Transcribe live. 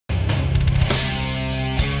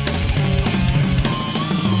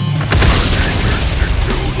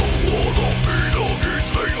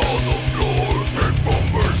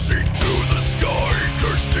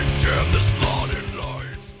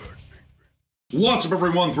What's up,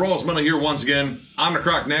 everyone? Thralls here once again. I'm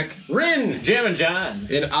Necrotic Nick. Rin and Jammin Jon.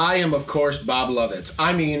 And I am, of course, Bob Lovitz.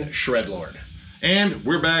 I mean, Shredlord. And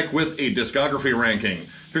we're back with a discography ranking.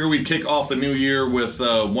 Figure we'd kick off the new year with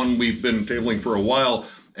one we've been tabling for a while,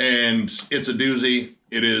 and it's a doozy.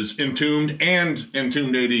 It is Entombed and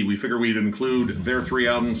Entombed A.D. We figure we'd include their three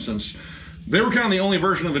albums since they were kind of the only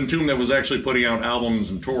version of Entombed that was actually putting out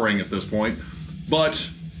albums and touring at this point. But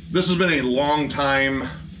this has been a long time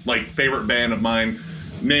favorite band of mine.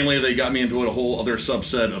 Namely, they got me into a whole other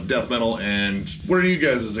subset of death metal. And what are you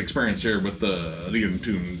guys' experience here with the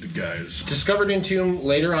Entombed guys? Discovered Entombed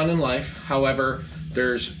later on in life. However,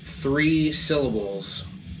 there's three syllables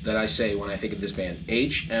that I say when I think of this band.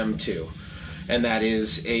 HM2. And that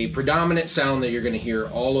is a predominant sound that you're going to hear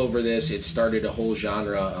all over this. It started a whole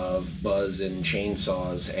genre of buzz and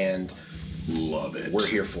chainsaws, and love it. We're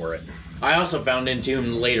here for it. I also found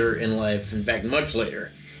Entombed later in life. In fact, much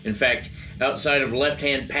later. In fact, outside of Left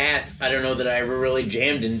Hand Path, I don't know that I ever really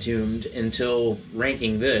jammed Entombed until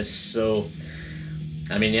ranking this. So,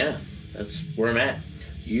 I mean, yeah, that's where I'm at.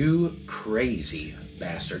 You crazy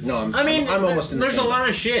bastard. No, I'm almost in the There's same a lot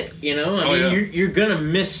of shit, you know? I mean, you're going to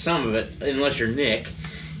miss some of it, unless you're Nick.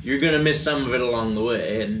 You're going to miss some of it along the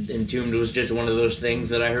way. And Entombed was just one of those things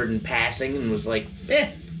that I heard in passing and was like, eh.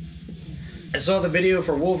 I saw the video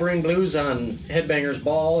for Wolverine Blues on Headbangers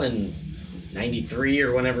Ball in 93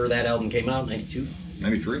 or whenever that album came out. 92?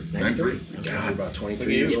 93? 93. God, you're about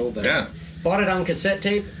 23 years old then. Yeah. Bought it on cassette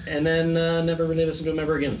tape and then never really listened to them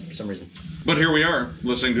ever again for some reason. But here we are,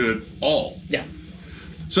 listening to it all. Yeah.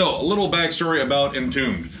 So, a little backstory about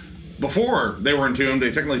Entombed. Before they were Entombed,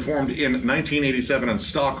 they technically formed in 1987 in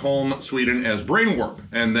Stockholm, Sweden as Brainwarp,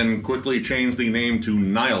 and then quickly changed the name to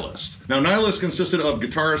Nihilist. Now, Nihilist consisted of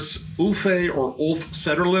guitarists Uffe or Ulf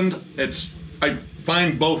Sederlund. I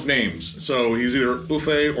find both names, so he's either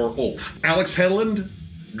Uffe or Ulf. Alex Hedlund,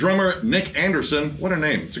 drummer Nick Anderson. What a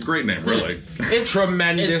name. It's a great name, really. It's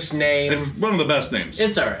tremendous name. It's one of the best names.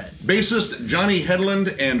 It's alright. Bassist Johnny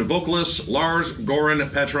Hedlund and vocalist Lars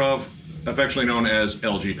Goran Petrov, affectionately known as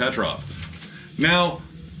LG Petrov. Now,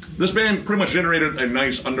 this band pretty much generated a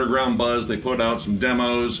nice underground buzz. They put out some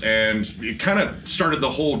demos, and it kind of started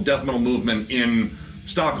the whole death metal movement in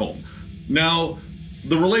Stockholm. Now,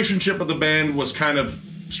 the relationship of the band was kind of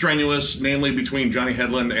strenuous, namely between Johnny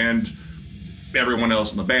Hedlund and everyone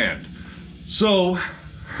else in the band. So,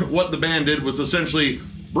 what the band did was essentially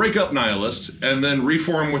break up Nihilist and then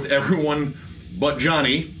reform with everyone but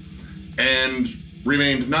Johnny and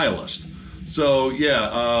remained Nihilist. So,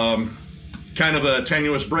 yeah, kind of a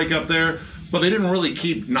tenuous breakup there, but they didn't really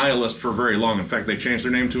keep Nihilist for very long. In fact, they changed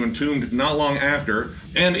their name to Entombed not long after,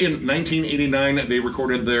 and in 1989, they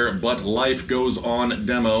recorded their But Life Goes On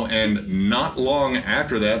demo, and not long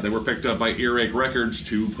after that, they were picked up by Earache Records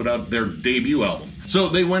to put out their debut album. So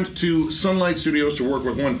they went to Sunlight Studios to work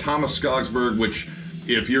with one Thomas Skogsberg, which,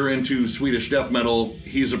 if you're into Swedish death metal,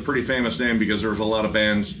 he's a pretty famous name because there's a lot of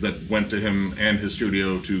bands that went to him and his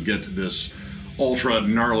studio to get this ultra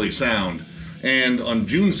gnarly sound. And on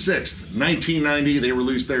June 6th, 1990, they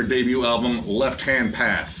released their debut album, Left Hand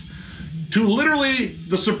Path. To literally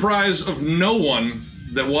the surprise of no one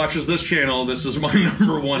that watches this channel, this is my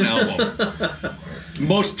 #1 album.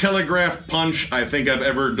 Most telegraphed punch I think I've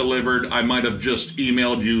ever delivered. I might have just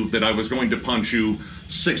emailed you that I was going to punch you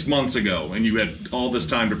 6 months ago, and you had all this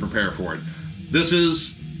time to prepare for it. This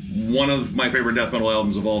is one of my favorite death metal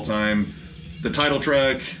albums of all time. The title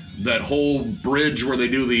track, that whole bridge where they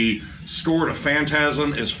do the score to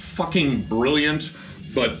Phantasm is fucking brilliant.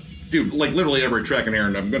 But, dude, literally every track in here,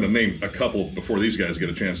 and I'm going to name a couple before these guys get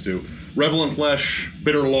a chance to. Revel in Flesh,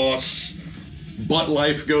 Bitter Loss, But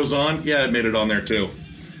Life Goes On. Yeah, it made it on there too.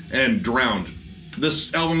 And Drowned.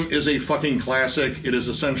 This album is a fucking classic. It is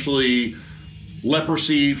essentially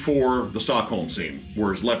Leprosy for the Stockholm scene.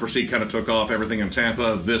 Whereas Leprosy kind of took off everything in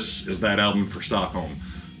Tampa, this is that album for Stockholm.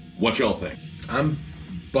 What y'all think? I'm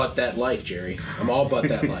but that life, Jerry. I'm all but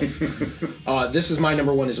that life. This is my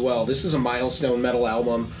 #1 as well. This is a milestone metal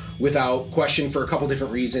album without question for a couple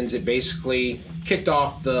different reasons. It basically kicked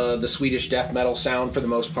off the Swedish death metal sound for the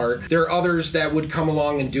most part. There are others that would come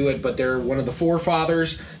along and do it, but they're one of the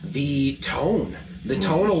forefathers. The tone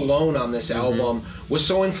alone on this album was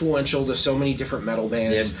so influential to so many different metal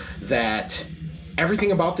bands that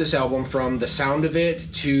everything about this album, from the sound of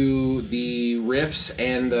it to the riffs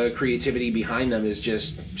and the creativity behind them, is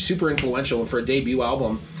just super influential. And for a debut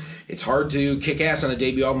album, it's hard to kick ass on a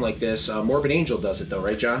debut album like this. Morbid Angel does it though,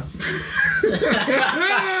 right, John?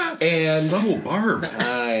 And subtle barb.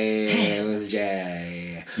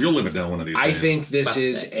 You'll live it down one of these days. I think this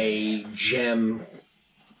is a gem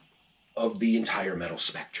of the entire metal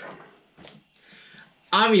spectrum.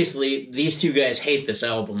 Obviously, these two guys hate this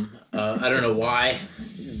album. I don't know why,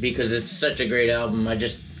 because it's such a great album. I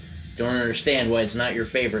just don't understand why it's not your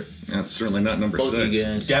favorite. That's certainly not number Both 6. you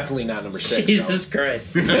guys. Definitely not number 6. Jesus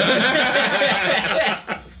Christ.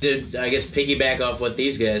 Did I guess piggyback off what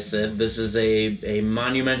these guys said? This is a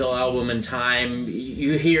monumental album in time.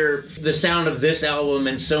 You hear the sound of this album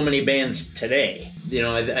in so many bands today. You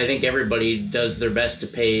know, I think everybody does their best to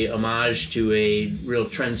pay homage to a real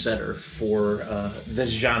trendsetter for this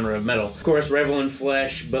genre of metal. Of course, Revel in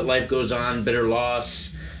Flesh, But Life Goes On, Bitter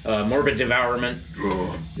Loss, Morbid Devourment.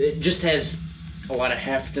 It just has a lot of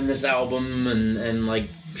heft in this album, and like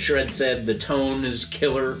Shred said, the tone is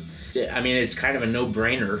killer. I mean, it's kind of a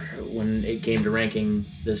no-brainer when it came to ranking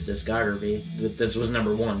this discography that this was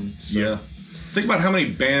number 1. So. Yeah. Think about how many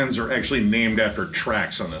bands are actually named after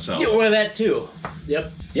tracks on this album. Yeah, well, that too.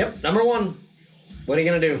 Yep. Number 1. What are you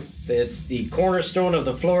gonna do? It's the cornerstone of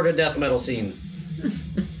the Florida death metal scene.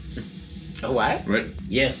 Oh, what? Right?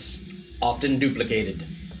 Yes, often duplicated.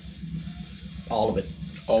 All of it.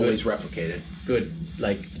 Always replicated. Good.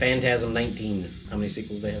 Like Phantasm 19. How many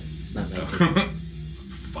sequels they have? It's not 19.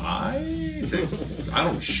 5? 6? I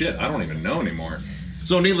don't even know anymore.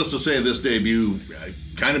 So needless to say, this debut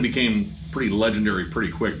kind of became pretty legendary pretty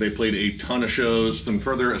quick. They played a ton of shows and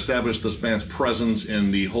further established this band's presence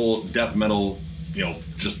in the whole death metal,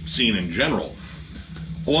 just scene in general.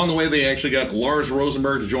 Along the way, they actually got Lars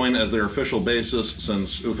Rosenberg to join as their official bassist,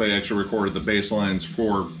 since Uffe actually recorded the bass lines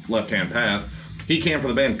for Left Hand Path. He came from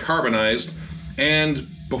the band Carbonized, and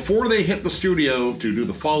before they hit the studio to do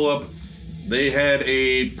the follow-up, they had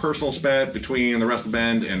a personal spat between the rest of the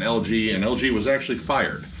band and LG, and LG was actually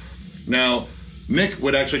fired. Now, Nick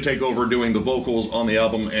would actually take over doing the vocals on the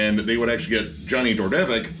album, and they would actually get Johnny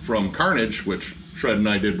Dordevic from Carnage, which Shred and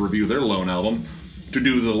I did review their lone album, to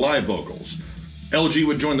do the live vocals. LG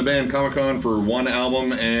would join the band Comic-Con for one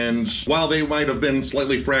album, and while they might have been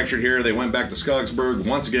slightly fractured here, they went back to Skogsberg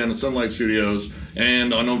once again at Sunlight Studios,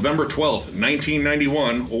 and on November 12th,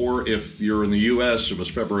 1991, or if you're in the US, it was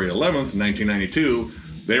February 11th, 1992,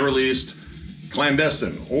 they released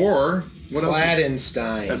Clandestine, or... what else?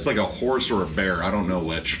 Clandestine. That's like a horse or a bear, I don't know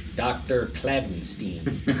which. Dr.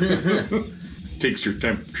 Clandestine. Takes your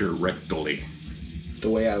temperature rectally. The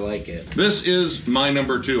way I like it. This is my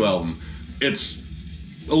number 2 album. It's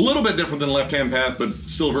a little bit different than Left Hand Path, but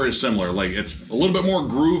still very similar. Like, it's a little bit more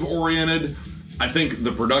groove oriented. I think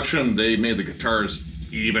the production, they made the guitars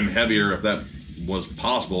even heavier, if that was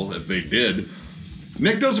possible, if they did.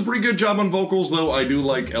 Nick does a pretty good job on vocals, though I do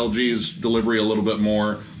like LG's delivery a little bit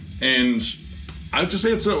more. And I would just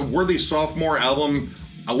say it's a worthy sophomore album.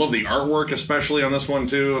 I love the artwork, especially on this one,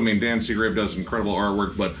 too. I mean, Dan Seagrave does incredible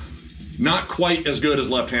artwork, but not quite as good as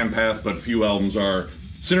Left Hand Path, but few albums are.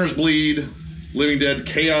 Sinners Bleed, Living Dead,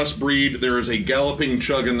 Chaos Breed. There is a galloping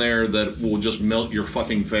chug in there that will just melt your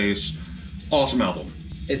fucking face. Awesome album.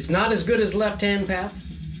 It's not as good as Left Hand Path,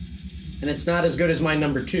 and it's not as good as my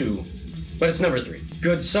number 2, but it's number 3.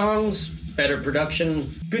 Good songs, better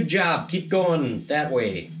production, good job, keep going that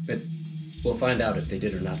way, but we'll find out if they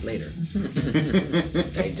did or not later.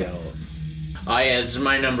 They don't. Yeah, this is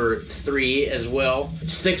my number 3 as well.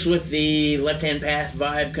 It sticks with the Left Hand Path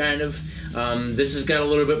vibe, kind of. This has got a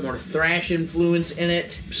little bit more thrash influence in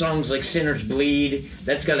it. Songs like Sinners Bleed,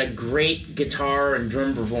 that's got a great guitar and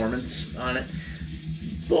drum performance on it.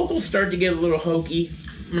 Vocals start to get a little hokey.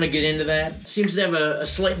 I'm gonna get into that. Seems to have a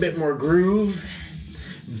slight bit more groove,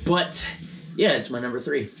 but yeah, it's my number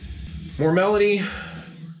 3. More melody,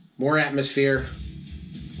 more atmosphere.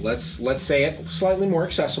 Let's say it, slightly more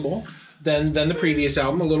accessible than the previous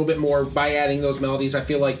album. A little bit more by adding those melodies. I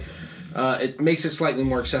feel like it makes it slightly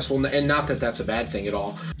more accessible, and not that that's a bad thing at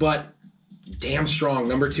all, but damn strong.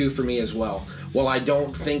 Number 2 for me as well. While I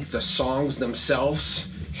don't think the songs themselves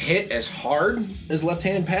hit as hard as Left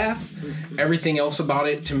Hand Path, everything else about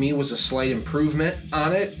it to me was a slight improvement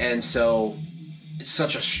on it, and so it's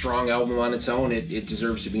such a strong album on its own. It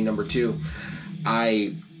deserves to be number 2.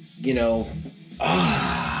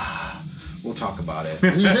 We'll talk about it.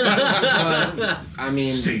 I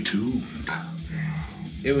mean, Stay tuned.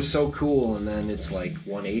 It was so cool, and then it's like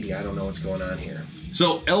 180. I don't know what's going on here.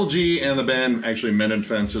 So LG and the band actually mended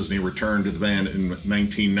fences, and he returned to the band in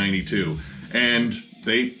 1992. And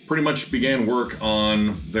they pretty much began work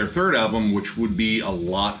on their 3rd album, which would be a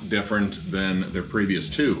lot different than their previous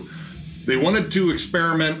 2. They wanted to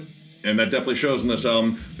experiment, and that definitely shows in this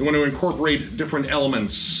album. They want to incorporate different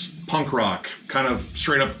elements, punk rock, kind of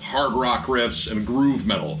straight up hard rock riffs, and groove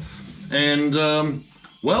metal. And,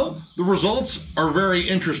 well, the results are very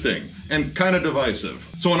interesting and kind of divisive.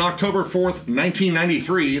 So on October 4th,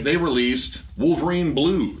 1993, they released Wolverine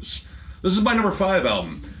Blues. This is my number 5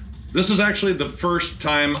 album. This is actually the first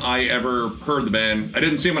time I ever heard the band. I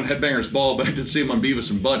didn't see them on Headbangers Ball, but I did see them on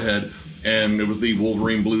Beavis and Butthead, and it was the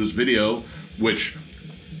Wolverine Blues video, which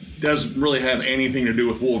doesn't really have anything to do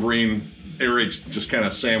with Wolverine. Eric just kind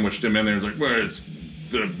of sandwiched him in there. It's like, well,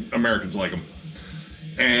 the Americans like him.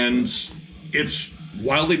 And it's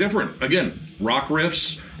wildly different. Again, rock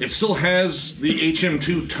riffs. It still has the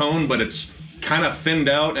HM2 tone, but it's kind of thinned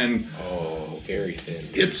out and... very thin.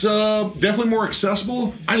 It's definitely more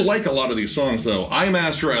accessible. I like a lot of these songs, though. I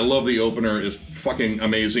Master, I love the opener, is fucking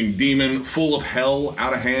amazing. Demon, Full of Hell,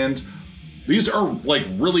 Out of Hand. These are, like,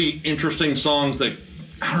 really interesting songs that,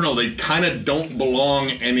 I don't know, they kind of don't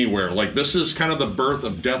belong anywhere. Like, this is kind of the birth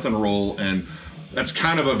of death and roll, and that's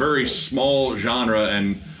kind of a very small genre,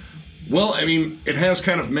 and, well, I mean, it has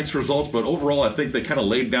kind of mixed results, but overall, I think they kind of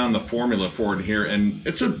laid down the formula for it here, and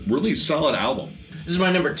it's a really solid album. This is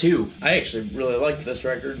my number 2. I actually really like this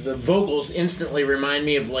record. The vocals instantly remind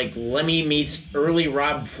me of like Lemmy meets early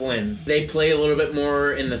Rob Flynn. They play a little bit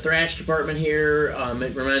more in the thrash department here.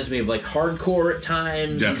 It reminds me of like hardcore at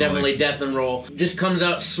times. Definitely death and roll. Just comes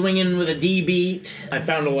out swinging with a D beat. I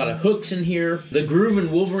found a lot of hooks in here. The groove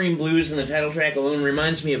in Wolverine Blues in the title track alone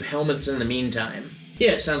reminds me of Helmets in the Meantime.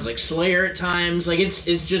 Yeah, it sounds like Slayer at times. Like it's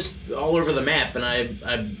just all over the map, and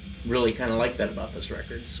I really kind of like that about this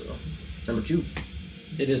record. So, number 2.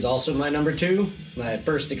 It is also my number 2. My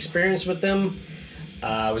first experience with them.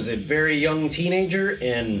 I was a very young teenager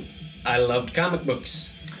and I loved comic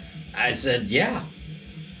books. I said, yeah.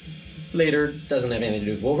 Later, doesn't have anything to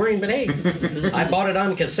do with Wolverine, but hey, I bought it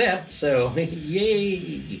on cassette, so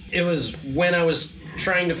yay. It was when I was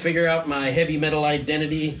trying to figure out my heavy metal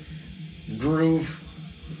identity, groove,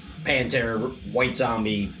 Pantera, White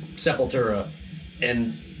Zombie, Sepultura,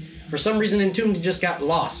 and for some reason, Entombed just got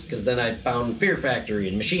lost, because then I found Fear Factory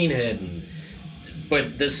and Machine Head.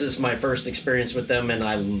 But this is my first experience with them, and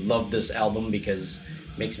I love this album because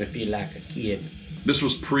it makes me feel like a kid. This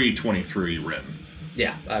was pre-23 written.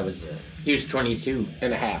 Yeah, I was... he was 22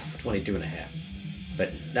 and a half. 22 and a half.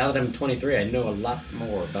 But now that I'm 23, I know a lot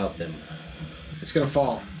more about them. It's gonna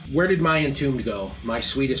fall. Where did my Entombed go? My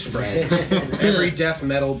sweetest friend. Every death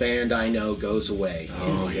metal band I know goes away.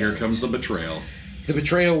 Oh, here comes the betrayal. The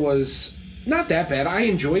betrayal was not that bad. I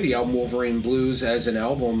enjoy the album Wolverine Blues as an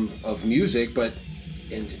album of music, but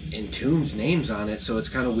Entombed's name's on it, so it's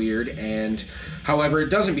kind of weird. And however, it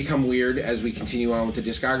doesn't become weird as we continue on with the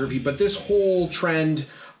discography. But this whole trend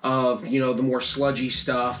of, you know, the more sludgy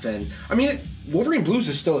stuff, and I mean, Wolverine Blues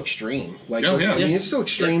is still extreme. Like, I mean, it's still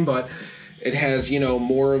extreme, but it has, you know,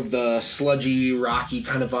 more of the sludgy, rocky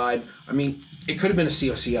kind of vibe. I mean, it could have been a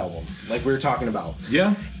COC album, like we were talking about.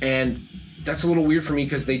 Yeah. And that's a little weird for me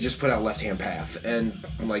because they just put out Left Hand Path, and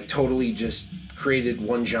I'm like totally just created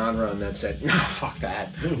one genre and then said, no, fuck that.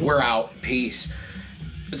 We're out. Peace.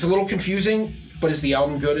 It's a little confusing, but is the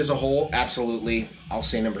album good as a whole? Absolutely. I'll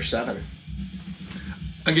say number 7.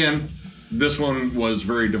 Again, this one was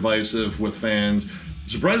very divisive with fans.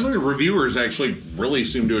 Surprisingly, reviewers actually really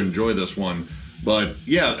seem to enjoy this one. But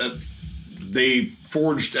yeah, they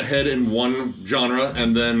forged ahead in one genre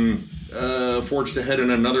and then forged ahead in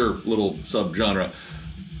another little subgenre.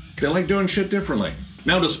 They like doing shit differently.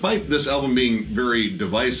 Now, despite this album being very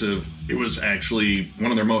divisive, it was actually one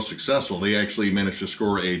of their most successful. They actually managed to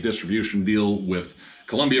score a distribution deal with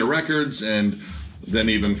Columbia Records, and then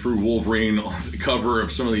even threw Wolverine on the cover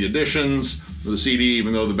of some of the editions of the CD,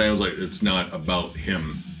 even though the band was like, it's not about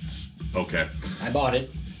him. It's okay. I bought it.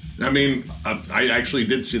 I mean, I actually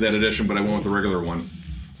did see that edition, but I went with the regular one.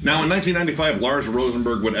 Now, in 1995, Lars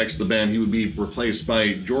Rosenberg would exit the band. He would be replaced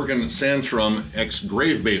by Jorgen Sandstrom,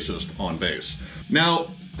 ex-Grave bassist, on bass. Now,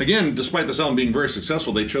 again, despite this album being very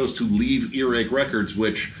successful, they chose to leave Earache Records,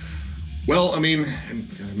 which, well, I mean,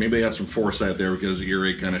 maybe they had some foresight there because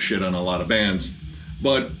Earache kind of shit on a lot of bands.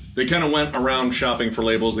 But they kind of went around shopping for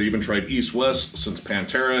labels. They even tried East West, since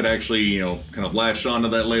Pantera had actually, you know, kind of latched onto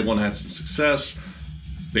that label and had some success.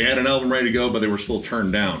 They had an album ready to go, but they were still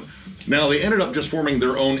turned down. Now, they ended up just forming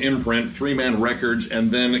their own imprint, Three Man Records, and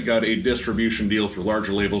then got a distribution deal through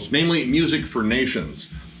larger labels, namely Music for Nations.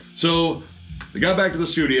 So they got back to the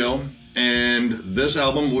studio, and this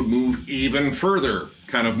album would move even further,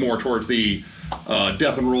 kind of more towards the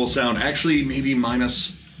death and roll sound, actually maybe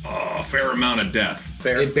minus a fair amount of death.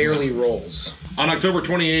 It barely rolls. On October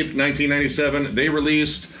 28th, 1997, they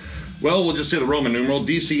released, well, we'll just say the Roman numeral,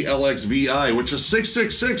 DCLXVI, which is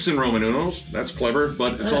 666 in Roman numerals. That's clever,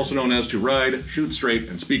 but it's also known as To Ride, Shoot Straight,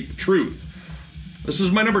 and Speak the Truth. This is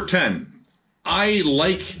my number 10. I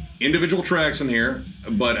like individual tracks in here,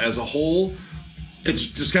 but as a whole, it's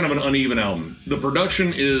just kind of an uneven album. The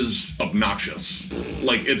production is obnoxious.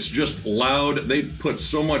 Like, it's just loud. They put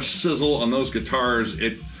so much sizzle on those guitars,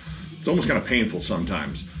 it's almost kind of painful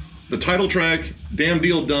sometimes. The title track, Damn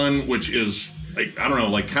Deal Done, which is, like, I don't know,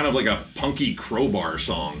 like kind of like a punky crowbar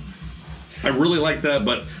song. I really like that,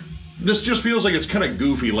 but this just feels like it's kind of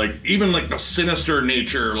goofy. Like, even like the sinister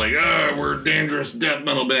nature, like, we're dangerous death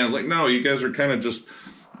metal bands. Like, no, you guys are kind of just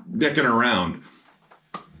dicking around.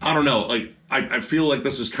 I don't know, like, I feel like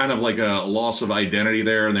this is kind of like a loss of identity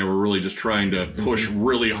there, and they were really just trying to push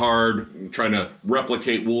really hard, trying to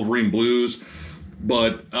replicate Wolverine Blues.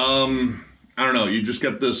 But, I don't know, you just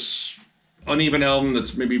get this uneven album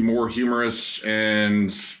that's maybe more humorous,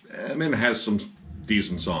 and, I mean, it has some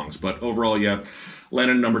decent songs. But overall, yeah,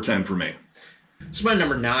 landed number 10 for me. It's my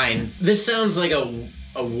number 9. This sounds like a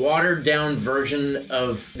watered-down version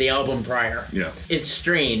of the album prior. Yeah. It's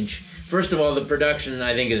strange. First of all, the production,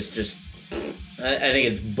 I think, is just... I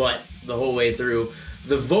think it's butt the whole way through.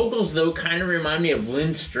 The vocals, though, kind of remind me of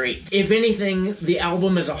Lynn Strait. If anything, the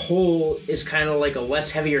album as a whole is kind of like a less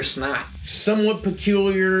heavier snot. Somewhat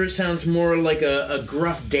peculiar, sounds more like a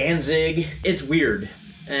gruff Danzig. It's weird,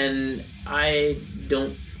 and I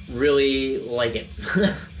don't really like it.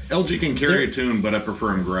 LG can carry a tune, but I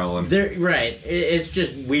prefer him growling. Right. It's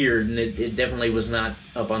just weird, and it definitely was not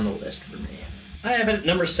up on the list for me. I have it at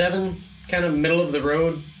number 7, kind of middle of the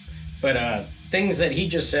road. But things that he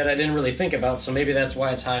just said I didn't really think about, so maybe that's why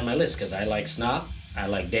it's high on my list, because I like Snot, I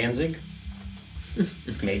like Danzig.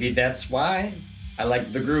 Maybe that's why. I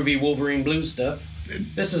like the groovy Wolverine Blues stuff.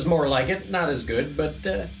 This is more like it, not as good, but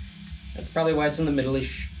that's probably why it's in the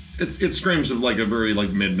middle-ish. It screams of like a very like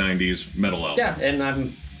mid-90s metal album. Yeah,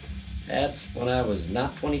 and that's when I was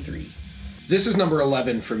not 23. This is number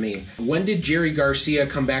 11 for me. When did Jerry Garcia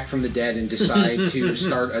come back from the dead and decide to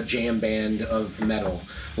start a jam band of metal?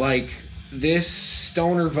 Like, this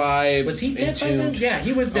stoner vibe. Was he dead by then? Yeah,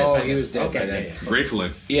 he was dead by then. Oh, he was dead by then. Yeah.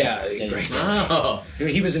 Gratefully. Yeah, gratefully. Oh.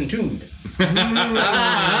 He was entombed.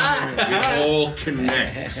 It all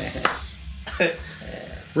connects.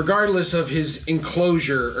 Regardless of his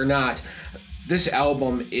enclosure or not, this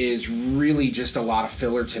album is really just a lot of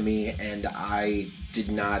filler to me, and I did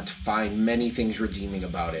not find many things redeeming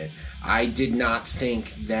about it. I did not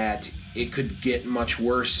think that it could get much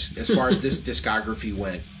worse as far as this discography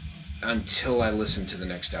went until I listened to the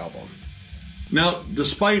next album. Now,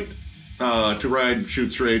 despite To Ride,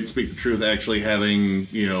 Shoot Straight, Speak the Truth actually having,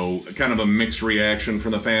 kind of a mixed reaction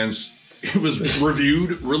from the fans, it was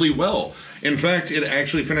reviewed really well. In fact, it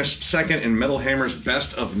actually finished second in Metal Hammer's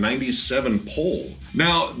Best of 97 poll.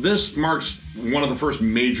 Now, this marks one of the first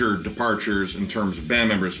major departures in terms of band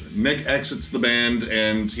members. Nick exits the band,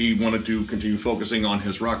 and he wanted to continue focusing on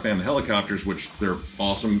his rock band, The Helicopters, which they're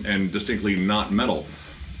awesome and distinctly not metal.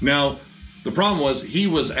 Now, the problem was he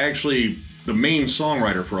was actually the main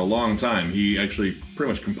songwriter for a long time. He actually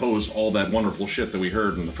pretty much composed all that wonderful shit that we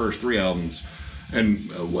heard in the first 3 albums,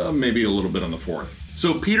 and, well, maybe a little bit on the 4th.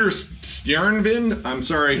 So Peter Stjernvind, I'm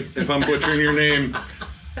sorry if I'm butchering your name,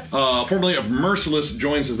 formerly of Merciless,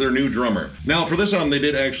 joins as their new drummer. Now, for this album, they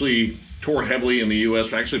did actually tour heavily in the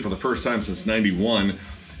U.S., actually for the first time since 91.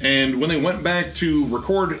 And when they went back to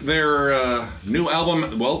record their new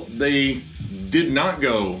album, well, they did not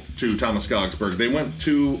go to Thomas Skogsberg. They went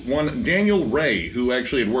to one Daniel Ray, who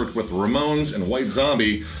actually had worked with Ramones and White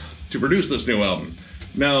Zombie to produce this new album.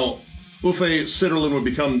 Now, Uffe Sitterlund would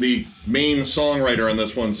become the main songwriter on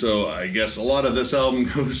this one, so I guess a lot of this album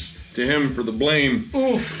goes to him for the blame.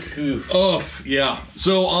 Oof, yeah.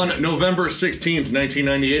 So on November 16th,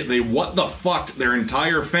 1998, they what the fucked their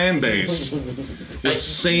entire fan base with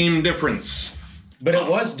Same Difference. But it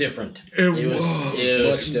was different. It was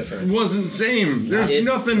Much different. It wasn't same. There's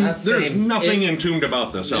nothing entombed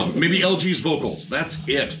about this album. Maybe LG's vocals. That's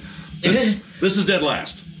it. This is dead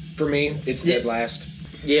last. For me, it's dead last.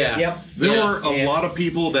 Yeah. Yep. There were a lot of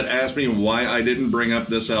people that asked me why I didn't bring up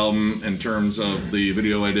this album in terms of the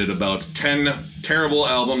video I did about 10 terrible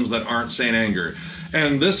albums that aren't Saint Anger.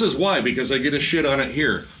 And this is why, because I get a shit on it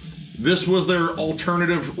here. This was their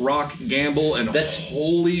alternative rock gamble, and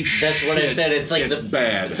holy shit. That's what I said. It's like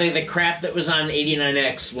bad. It's like the crap that was on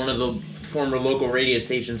 89X, one of the former local radio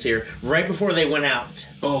stations here, right before they went out.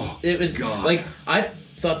 Oh, it was, God. Like, I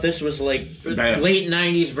thought this was like Bad. Late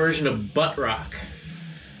 90s version of butt rock.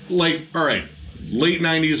 Like, all right, late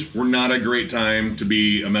 90s were not a great time to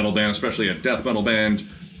be a metal band, especially a death metal band.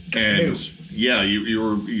 And yeah,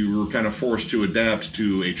 you were kind of forced to adapt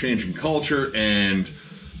to a changing culture, and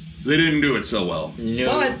they didn't do it so well.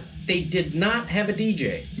 No. But they did not have a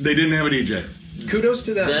DJ. They didn't have a DJ. Kudos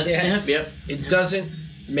to them. Yep. It doesn't...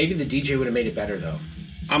 Maybe the DJ would have made it better, though.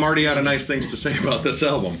 I'm already out of nice things to say about this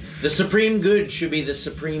album. The supreme good should be the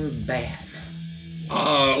supreme bad.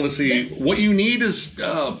 Let's see. What you need is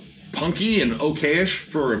punky and okayish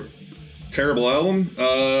for a terrible album.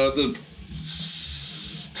 The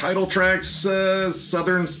title tracks,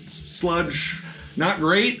 Southern Sludge, not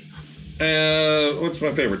great. What's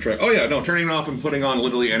my favorite track? Oh yeah, no, Turning It Off and Putting On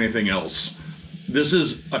Literally Anything Else. This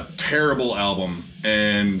is a terrible album,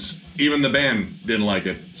 and even the band didn't like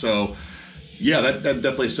it. So, yeah, that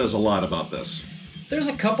definitely says a lot about this. There's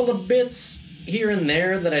a couple of bits here and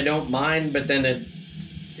there that I don't mind, but then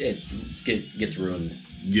it gets ruined.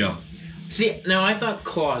 Yeah. See, now I thought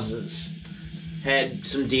Clauses had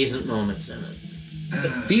some decent moments in it.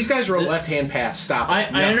 These guys wrote Left Hand Path. Stop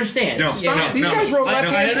it. I understand. No, Stop. no, These guys wrote Left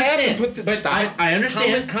Hand Path and put the... But Stop. I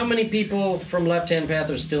understand. How many people from Left Hand Path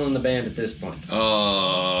are still in the band at this point?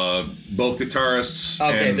 Both guitarists.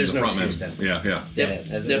 Okay, and there's the no frontman. excuse then. Yeah. Yep.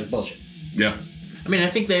 That's bullshit. Yeah. I mean, I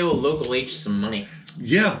think they will local H some money.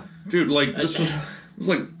 Yeah, dude. Like this was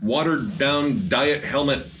like watered down Diet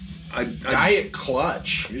Helmet. Diet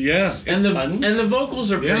Clutch. Yeah. And the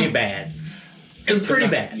vocals are pretty bad. They're pretty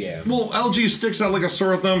bad. Yeah. Well, LG sticks out like a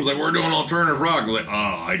sore thumb. It's like, we're doing alternative rock. Like,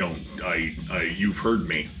 you've heard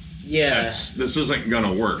me. Yeah. This isn't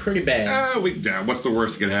gonna work. Pretty bad. What's the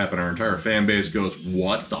worst that could happen? Our entire fan base goes,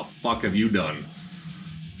 what the fuck have you done?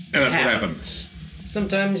 And that's what happens.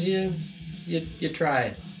 Sometimes you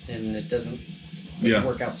try and it doesn't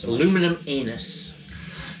work out so much. Aluminum anus.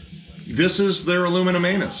 This is their aluminum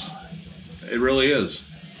anus. It really is.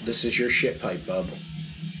 This is your shit pipe, bub.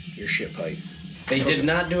 Your shit pipe. They did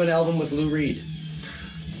not do an album with Lou Reed.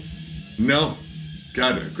 No.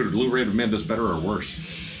 God, could Lou Reed have made this better or worse?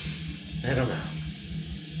 I don't know.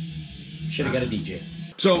 Should have got a DJ.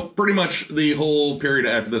 So, pretty much the whole period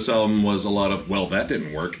after this album was a lot of, well, that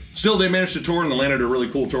didn't work. Still, they managed to tour and they landed a really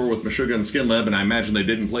cool tour with Meshuggah and Skin Lab, and I imagine they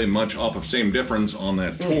didn't play much off of Same Difference on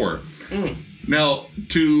that tour. Now,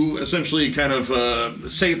 to essentially kind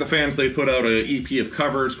of save the fans, they put out an EP of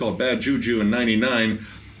covers called Bad Juju in '99,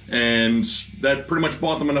 and that pretty much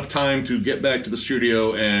bought them enough time to get back to the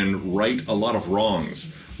studio and right a lot of wrongs.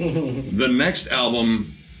 The next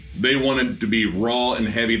album, they wanted to be raw and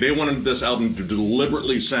heavy. They wanted this album to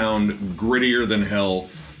deliberately sound grittier than hell,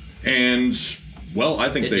 and well, I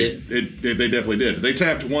think they definitely did. They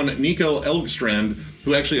tapped one Nico Elgstrand,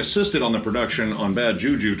 who actually assisted on the production on Bad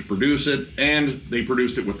Juju, to produce it, and they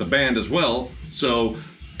produced it with the band as well. So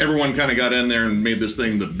everyone kind of got in there and made this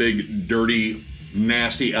thing the big, dirty,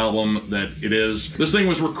 nasty album that it is. This thing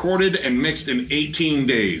was recorded and mixed in 18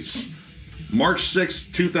 days. March 6,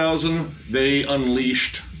 2000, they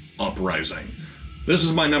unleashed Uprising. This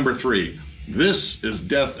is my number 3. This is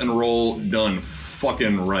Death and Roll done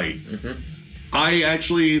fucking right. I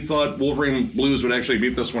actually thought Wolverine Blues would actually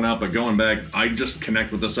beat this one out, but going back, I just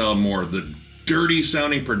connect with this album more. The dirty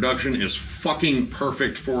sounding production is fucking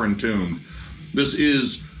perfect for Entombed. This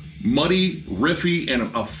is muddy, riffy,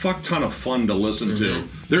 and a fuck ton of fun to listen to.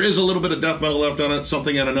 There is a little bit of death metal left on it.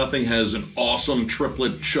 Something Out of Nothing has an awesome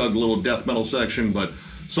triplet chug little death metal section, but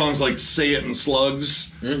songs like Say It and Slugs,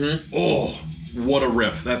 oh, what a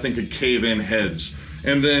riff. That thing could cave in heads.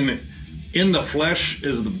 And then In the Flesh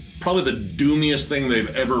is probably the doomiest thing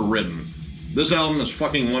they've ever written. This album is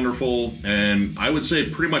fucking wonderful, and I would say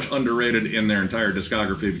pretty much underrated in their entire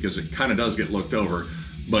discography because it kind of does get looked over.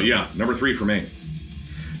 But yeah, number 3 for me.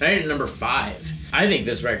 I had it at number 5. I think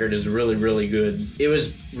this record is really, really good. It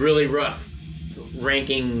was really rough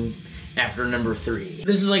ranking after number 3.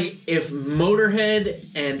 This is like if Motorhead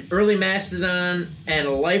and early Mastodon and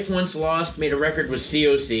A Life Once Lost made a record with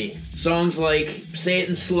COC. Songs like Say It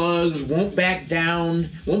and Slugs, Won't Back Down.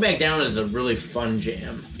 Won't Back Down is a really fun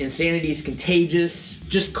jam. Insanity's Contagious.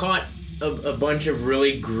 Just caught a bunch of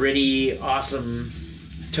really gritty, awesome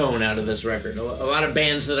tone out of this record. A lot of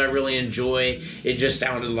bands that I really enjoy, it just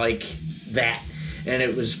sounded like that. And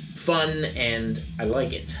it was fun, and I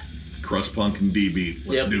like it. Crust Punk and D-Beat.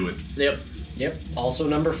 Let's do it. Yep. Also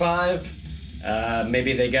number 5.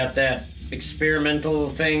 Maybe they got that experimental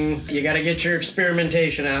thing. You got to get your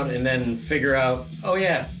experimentation out and then figure out, oh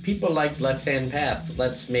yeah, people liked Left Hand Path.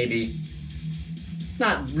 Let's maybe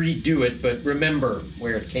not redo it, but remember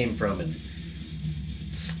where it came from and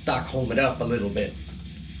Stockholm it up a little bit.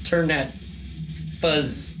 Turn that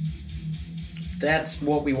fuzz. That's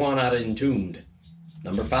what we want out of Entombed.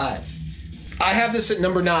 Number 5. I have this at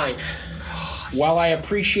number 9. While I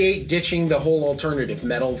appreciate ditching the whole alternative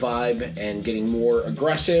metal vibe and getting more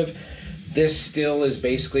aggressive, this still is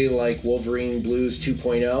basically like Wolverine Blues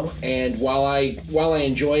 2.0. And while I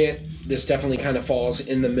enjoy it, this definitely kind of falls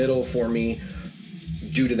in the middle for me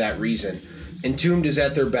due to that reason. Entombed is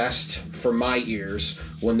at their best for my ears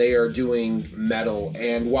when they are doing metal.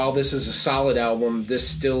 And while this is a solid album, this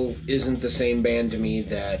still isn't the same band to me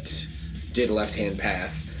that did Left Hand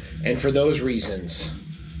Path. And for those reasons,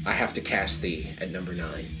 I have to cast thee at number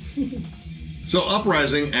 9. So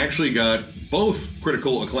Uprising actually got both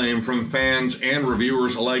critical acclaim from fans and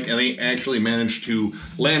reviewers alike, and they actually managed to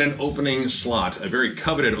land an opening slot, a very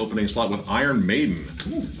coveted opening slot with Iron Maiden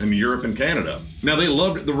in Europe and Canada. Now, they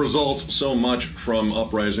loved the results so much from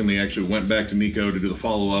Uprising, they actually went back to Nico to do the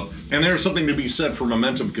follow-up, and there's something to be said for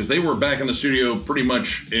Momentum because they were back in the studio pretty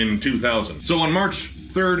much in 2000. So on March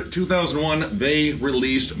 3rd, 2001, they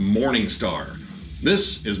released Morning Star.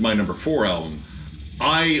 This is my number 4 album.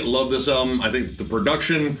 I love this album. I think the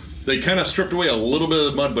production, they kind of stripped away a little bit of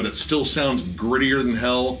the mud, but it still sounds grittier than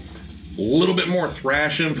hell. A little bit more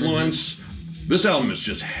thrash influence. This album is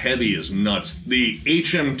just heavy as nuts. The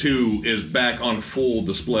HM2 is back on full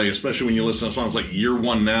display, especially when you listen to songs like Year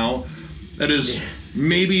One Now. That is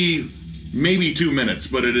maybe 2 minutes,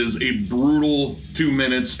 but it is a brutal 2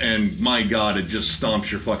 minutes, and my God, it just stomps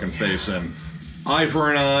your fucking face in. Eye for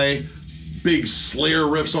an Eye. Big Slayer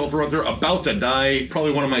riffs all throughout there. About to Die,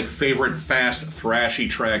 probably one of my favorite fast, thrashy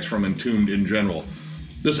tracks from Entombed in general.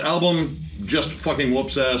 This album just fucking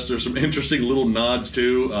whoops ass. There's some interesting little nods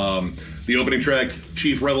too. The opening track,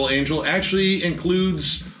 Chief Rebel Angel, actually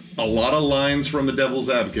includes a lot of lines from The Devil's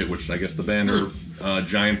Advocate, which I guess the band are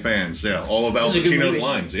giant fans. Yeah, all of Al Pacino's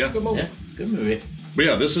lines. Yeah. Good movie. Yeah, good movie. But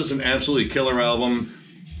yeah, this is an absolutely killer album.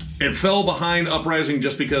 It fell behind Uprising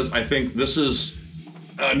just because I think this is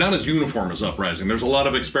not as uniform as Uprising. There's a lot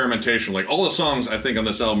of experimentation. Like, all the songs, I think, on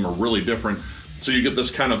this album are really different. So you get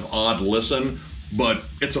this kind of odd listen, but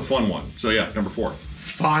it's a fun one. So yeah, number 4.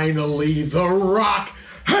 Finally, the rock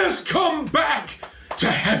has come back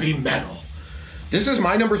to heavy metal. This is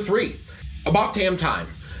my number 3. About damn time.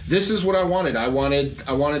 This is what I wanted. I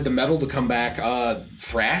wanted the metal to come back.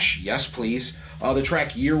 Thrash, yes please. The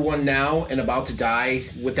track Year One Now and About to Die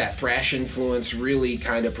with that thrash influence really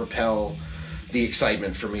kind of propel the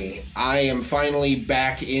excitement for me. I am finally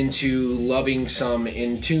back into loving some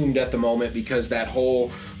Entombed at the moment because that whole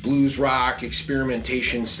blues rock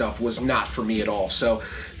experimentation stuff was not for me at all. So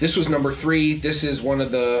this was number 3. This is one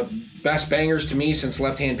of the best bangers to me since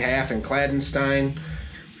Left Hand Path and Clandestine.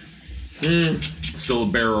 Still a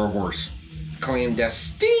bear or a horse.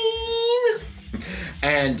 Clandestine.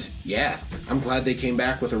 And yeah, I'm glad they came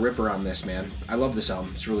back with a ripper on this, man. I love this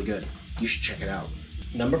album. It's really good. You should check it out.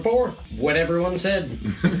 Number 4, what everyone said.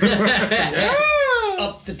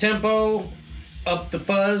 Up the tempo, up the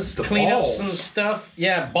fuzz, the cleanups balls. and stuff.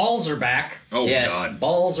 Yeah, balls are back. Oh, Yes. God.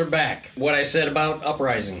 Balls are back. What I said about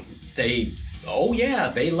Uprising. They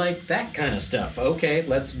like that kind of stuff. Okay,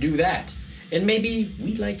 let's do that. And maybe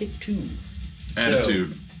we like it too.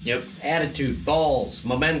 Attitude. Yep. Attitude, balls,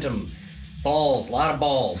 momentum, balls, a lot of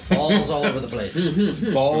balls. Balls all over the place.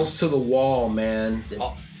 Balls to the wall, man.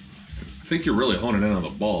 I think you're really honing in on the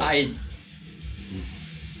balls. I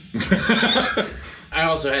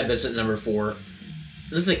also had this at number 4.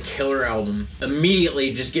 This is a killer album.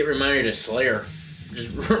 Immediately, just get reminded of Slayer.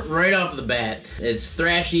 Just right off the bat. It's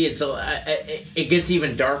thrashy. It gets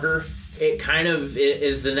even darker. It kind of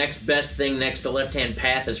is the next best thing next to Left Hand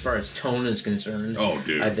Path as far as tone is concerned. Oh,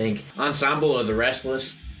 dude. I think Ensemble of the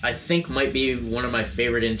Restless, I think, might be one of my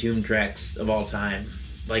favorite Entombed tracks of all time.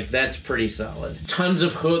 Like, that's pretty solid. Tons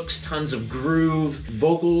of hooks, tons of groove.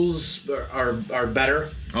 Vocals are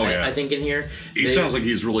better. Oh, yeah. I think in here. He sounds like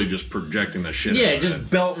he's really just projecting the shit. Yeah, out of just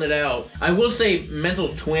it. belting it out. I will say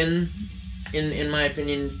Mental Twin, in my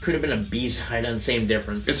opinion, could have been a B-side on Same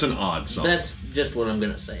Difference. It's an odd song. That's just what I'm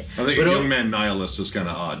going to say. I think Young Man Nihilist is kind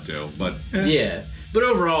of odd, too. But yeah. But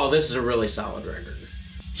overall, this is a really solid record.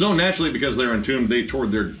 So naturally, because they're Entombed, they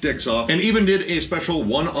toured their dicks off and even did a special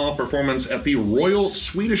one-off performance at the Royal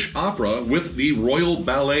Swedish Opera with the Royal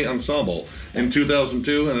Ballet Ensemble in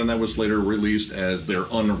 2002, and then that was later released as their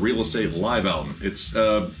Unreal Estate live album. It's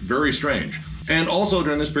very strange. And also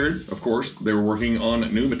during this period, of course, they were working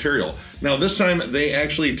on new material. Now this time they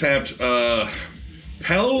actually tapped Pell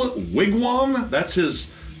Wigwam, that's his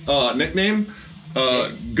nickname,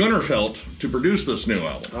 Gunnerfelt, to produce this new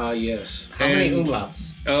album. Yes. How many umlauts?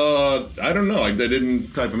 I don't know. I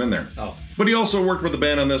didn't type them in there. Oh. But he also worked with the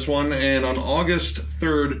band on this one, and on August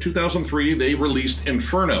 3rd, 2003, they released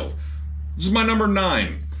Inferno. This is my number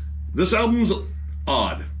 9. This album's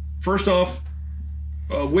odd. First off,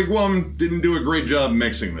 Wigwam didn't do a great job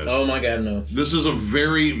mixing this. Oh my God, no. This is a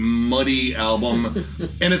very muddy album,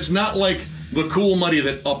 and it's not like the cool muddy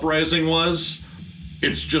that Uprising was.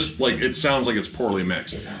 it's just like, it sounds like it's poorly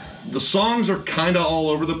mixed. The songs are kind of all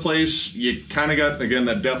over the place. You kind of got, again,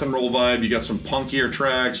 that death and roll vibe. You got some punkier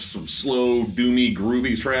tracks, some slow, doomy,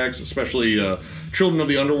 groovy tracks, especially Children of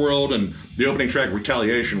the Underworld and the opening track,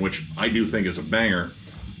 Retaliation, which I do think is a banger.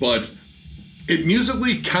 But it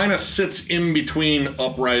musically kind of sits in between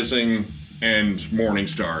Uprising and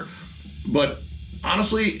Morningstar. But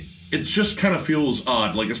honestly, it just kind of feels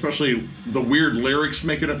odd. Like, especially the weird lyrics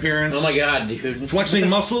make an appearance. Oh my god, dude. Flexing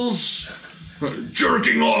muscles?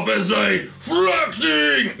 Jerking off as a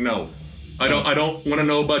flexing. No, I don't want to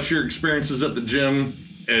know about your experiences at the gym.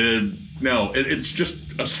 No, it's just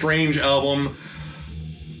a strange album.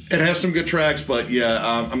 It has some good tracks, but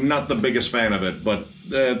yeah, I'm not the biggest fan of it. But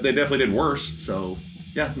they definitely did worse. So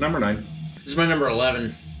yeah, number 9. This is my number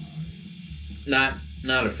 11. Not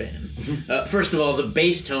a fan. First of all, the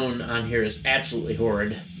bass tone on here is absolutely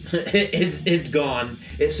horrid. It's gone.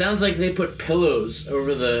 It sounds like they put pillows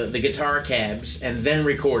over the guitar cabs and then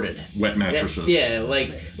recorded. Wet mattresses. Yeah,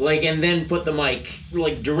 like, and then put the mic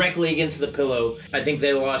like directly against the pillow. I think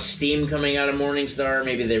they lost steam coming out of Morningstar.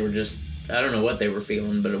 Maybe they were just, I don't know what they were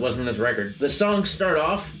feeling, but it wasn't this record. The songs start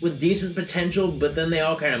off with decent potential, but then they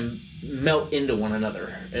all kind of melt into one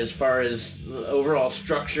another as far as the overall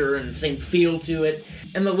structure and same feel to it.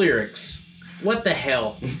 And the lyrics. What the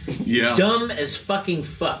hell? Yeah. Dumb as fucking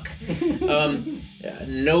fuck.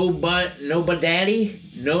 No daddy.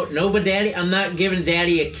 I'm not giving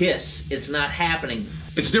daddy a kiss. It's not happening.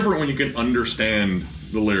 It's different when you can understand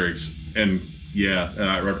the lyrics. And yeah,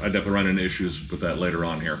 I definitely run into issues with that later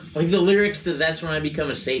on here. Like the lyrics to That's When I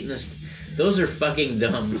Become a Satanist. Those are fucking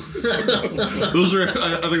dumb. Those are,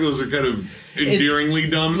 I think those are kind of endearingly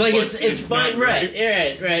dumb. Like it's fine, right?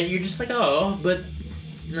 You're just like, oh, but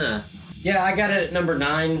nah. Yeah, I got it at number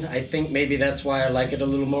 9. I think maybe that's why I like it a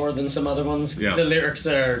little more than some other ones. Yeah. The lyrics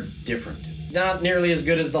are different. Not nearly as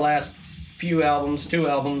good as the last few albums, 2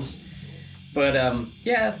 albums. But,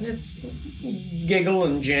 yeah, it's giggle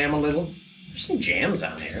and jam a little. There's some jams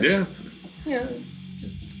on here. Yeah. Yeah,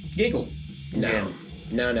 just giggle. No.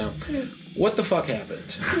 What the fuck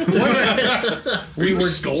happened? We were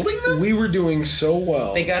scolding them? We were doing so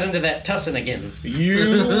well. They got into that tussin again.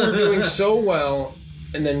 You were doing so well,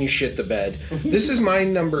 and then you shit the bed. This is my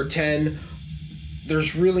number 10.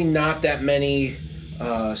 There's really not that many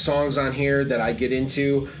songs on here that I get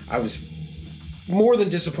into. I was more than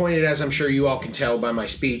disappointed, as I'm sure you all can tell by my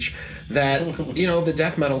speech, that, the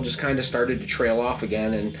death metal just kind of started to trail off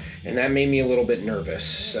again, and that made me a little bit nervous.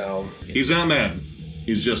 So He's not mad.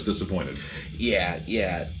 He's just disappointed. Yeah.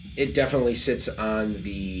 It definitely sits on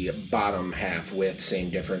the bottom half with Same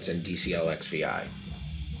Difference and DCL XVI.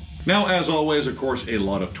 Now, as always, of course, a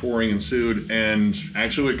lot of touring ensued, and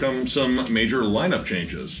actually would come some major lineup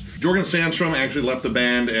changes. Jorgen Sandstrom actually left the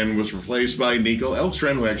band and was replaced by Nico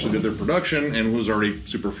Elkstrand, who actually did their production and was already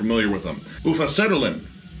super familiar with them. Uffe Sederlin,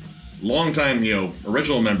 longtime,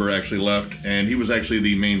 original member, actually left, and he was actually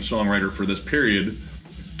the main songwriter for this period.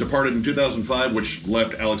 Departed in 2005, which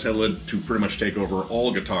left Alex Hedlund to pretty much take over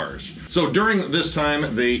all guitars. So during this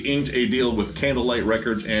time, they inked a deal with Candlelight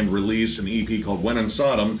Records and released an EP called When in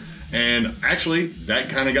Sodom. And actually, that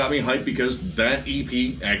kind of got me hyped because that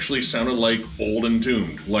EP actually sounded like old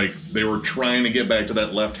Entombed. Like they were trying to get back to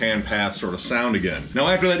that Left Hand Path sort of sound again. Now,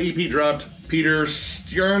 after that EP dropped, Peter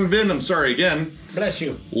Stjernvind, I'm sorry again, Bless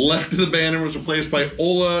you. left the band and was replaced by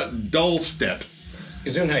Ola Dahlstedt.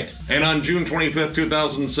 Gesundheit. And on June 25th,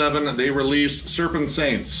 2007, they released Serpent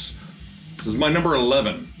Saints. This is my number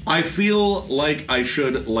 11. I feel like I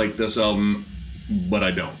should like this album, but I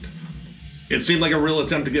don't. It seemed like a real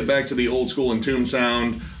attempt to get back to the old school Entombed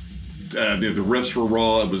sound. The riffs were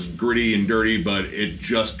raw, it was gritty and dirty, but it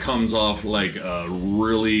just comes off like a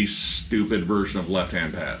really stupid version of Left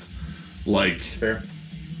Hand Path. Like Fair.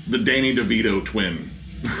 the Danny DeVito twin.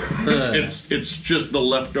 It's just the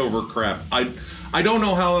leftover crap. I don't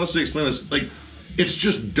know how else to explain this. Like, it's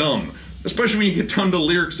just dumb. Especially when you get down to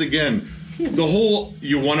lyrics again. The whole,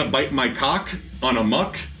 you want to bite my cock on a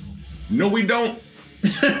muck? No, we don't.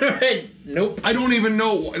 Nope. I don't even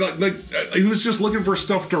know. Like, he was just looking for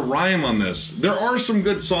stuff to rhyme on this. There are some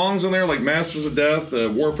good songs in there, like Masters of Death,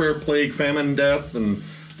 Warfare, Plague, Famine, Death, and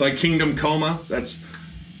Thy Kingdom Coma. That's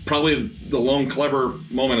probably the lone clever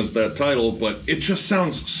moment is that title, but it just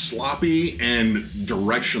sounds sloppy and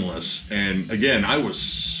directionless. And again, I was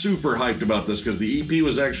super hyped about this because the EP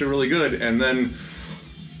was actually really good. And then,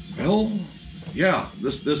 well, yeah,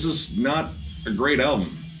 this is not a great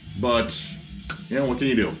album, but what can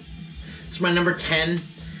you do? It's my number 10.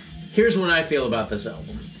 Here's what I feel about this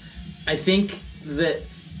album. I think that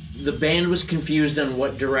the band was confused on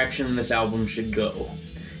what direction this album should go.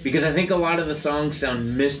 because I think a lot of the songs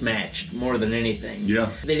sound mismatched more than anything.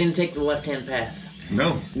 Yeah. They didn't take the left-hand path.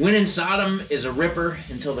 No. Win in Sodom is a ripper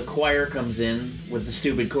until the choir comes in with the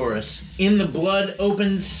stupid chorus. In the Blood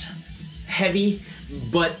opens heavy,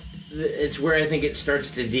 but it's where I think it starts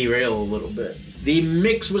to derail a little bit. The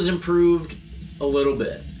mix was improved a little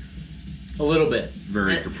bit. A little bit.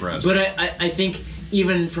 Very compressed. But I think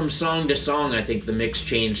even from song to song, I think the mix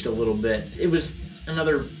changed a little bit. It was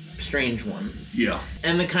another strange one. Yeah.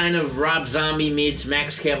 And the kind of Rob Zombie meets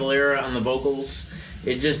Max Cavalera on the vocals.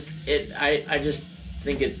 I just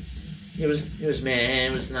think it was meh.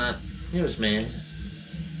 It was meh.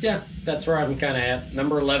 Yeah, that's where I'm kind of at.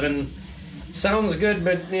 Number 11 sounds good,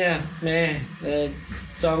 but yeah, meh.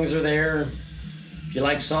 Songs are there. If you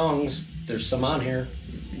like songs, there's some on here.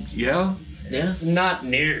 Yeah. Yeah. Not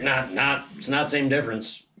it's not same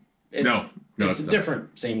difference. No, it's it's not.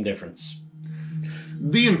 different, same difference.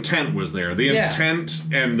 The intent was there. The intent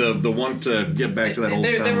and the want to get back to that old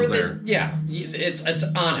sound was there. Yeah, it's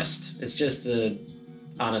honest. It's just a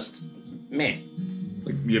honest meh.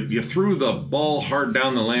 Like you threw the ball hard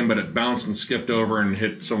down the lane, but it bounced and skipped over and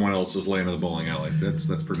hit someone else's lane of the bowling alley. That's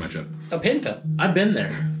pretty much it. A pinfall. I've been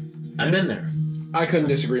there. I've been there. I couldn't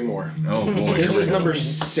disagree more. Oh boy. This is number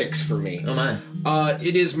 6 for me. Oh my.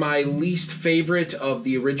 It is my least favorite of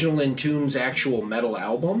the original Entombed's actual metal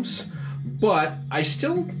albums, but I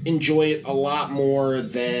still enjoy it a lot more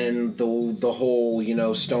than the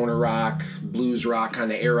whole, stoner rock, blues rock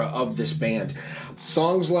kind of era of this band.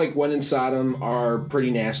 Songs like When in Sodom are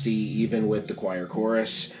pretty nasty, even with the choir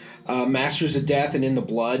chorus. Masters of Death and In the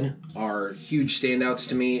Blood are huge standouts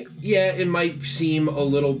to me. Yeah, it might seem a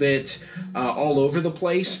little bit all over the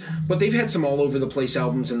place, but they've had some all over the place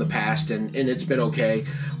albums in the past, and it's been okay.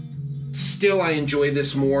 Still, I enjoy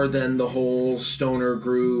this more than the whole stoner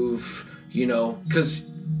groove, because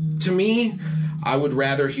to me, I would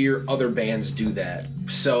rather hear other bands do that.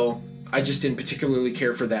 So I just didn't particularly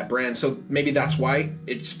care for that brand. So maybe that's why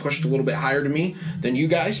it's pushed a little bit higher to me than you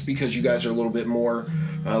guys, because you guys are a little bit more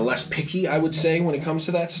less picky, I would say, when it comes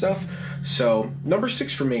to that stuff. So number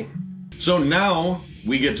 6 for me. So now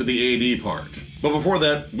we get to the AD part. But before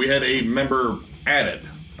that, we had a member added.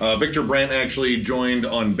 Victor Brandt actually joined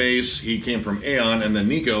on bass. He came from Aeon, and then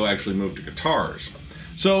Nico actually moved to guitars.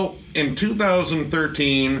 So in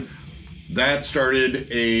 2013, that started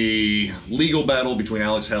a legal battle between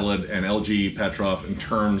Alex Helland and LG Petrov in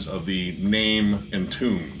terms of the name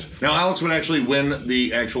Entombed. Now, Alex would actually win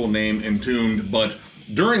the actual name Entombed, but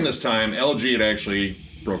during this time, LG had actually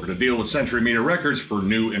brokered a deal with Century Media Records for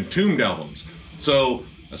new Entombed albums. So,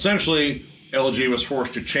 essentially, LG was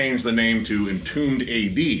forced to change the name to Entombed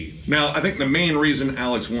A.D. Now, I think the main reason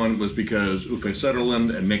Alex won was because Uffe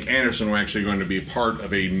Sutherland and Nick Anderson were actually going to be part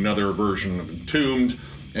of another version of Entombed,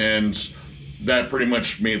 and that pretty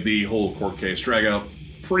much made the whole court case drag out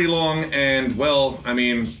pretty long. And, well, I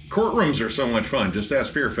mean, courtrooms are so much fun. Just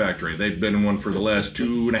ask Fear Factory. They've been in one for the last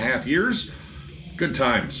 2.5 years. Good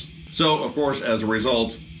times. So, of course, as a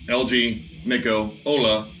result, LG, Nico,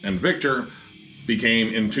 Ola, and Victor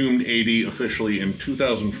became Entombed A.D. officially in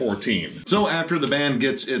 2014. So after the band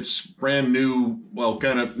gets its brand new, well,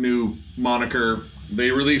 kind of new moniker,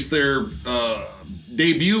 they released their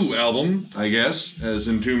debut album, I guess, as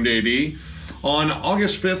Entombed A.D. on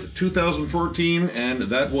August 5th, 2014, and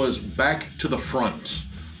that was Back to the Front.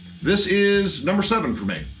 This is number 7 for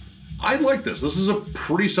me. I like this. This is a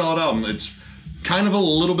pretty solid album. It's kind of a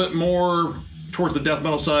little bit more towards the death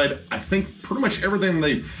metal side. I think pretty much everything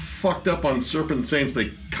they fucked up on Serpent Saints,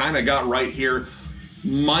 they kind of got right here,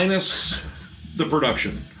 minus the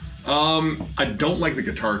production. I don't like the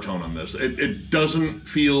guitar tone on this. It doesn't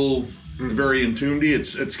feel very Entombed-y.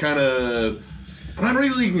 It's kind of, not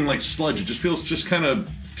really even like sludge. It just feels just kind of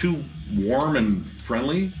too warm and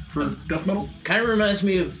friendly for death metal. Kind of reminds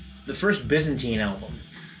me of the first Byzantine album.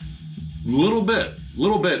 Little bit.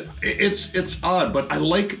 It's odd, but I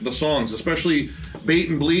like the songs, especially Bait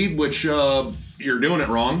and Bleed, which you're doing it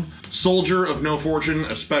wrong. Soldier of No Fortune,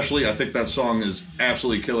 especially, I think that song is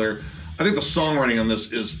absolutely killer. I think the songwriting on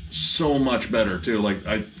this is so much better too. Like,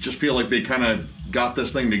 I just feel like they kind of got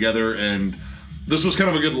this thing together, and this was kind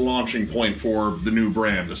of a good launching point for the new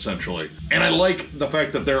brand, essentially. And I like the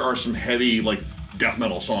fact that there are some heavy, like, death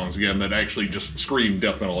metal songs again that actually just scream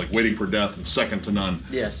death metal, like Waiting for Death and Second to None.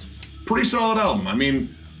 Yes. Pretty solid album. I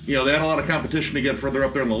mean, they had a lot of competition to get further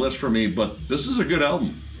up there on the list for me, but this is a good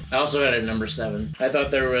album. I also had it at number 7. I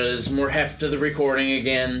thought there was more heft to the recording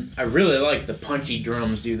again. I really like the punchy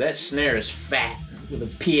drums, dude. That snare is fat. with a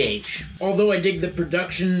PH. Although I dig the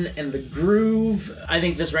production and the groove, I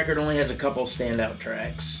think this record only has a couple standout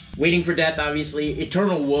tracks. Waiting for Death, obviously.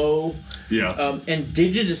 Eternal Woe. Yeah. And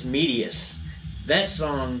Digitus Medius. That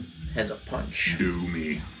song has a punch. Do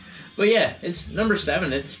me. But yeah, it's number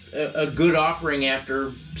 7. It's a good offering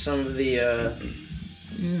after some of the...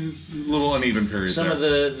 little uneven periods some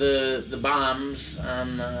there. of the bombs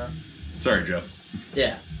on... Sorry, Jeff.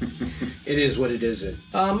 Yeah. It is what it is.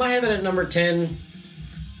 I have it at number 10.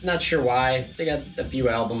 Not sure why. They got a few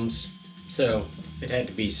albums, so it had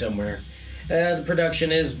to be somewhere. The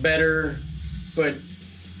production is better, but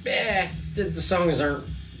the songs aren't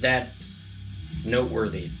that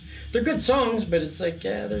noteworthy. They're good songs, but it's like,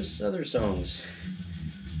 there's other songs.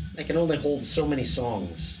 I can only hold so many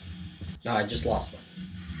songs. No, I just lost one.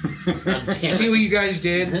 See what you guys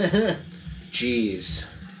did? Jeez.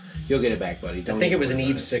 You'll get it back, buddy. I think it was an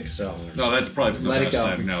Eve 6 song. No, that's probably the Let best it go.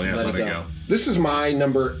 time. No, yeah, let it go. This is my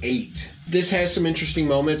number 8. This has some interesting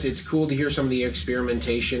moments. It's cool to hear some of the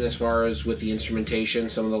experimentation as far as with the instrumentation,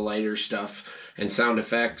 some of the lighter stuff and sound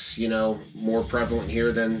effects, more prevalent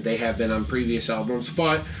here than they have been on previous albums.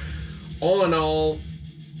 But all in all,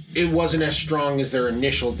 it wasn't as strong as their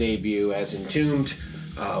initial debut as Entombed.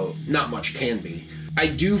 Not much can be. I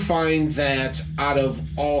do find that out of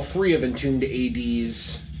all 3 of Entombed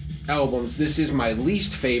A.D's albums, this is my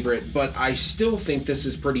least favorite, but I still think this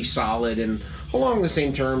is pretty solid and along the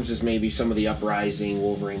same terms as maybe some of the Uprising,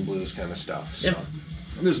 Wolverine Blues kind of stuff. So. Yep.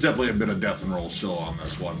 There's definitely a bit of death and roll still on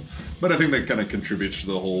this one, but I think that kind of contributes to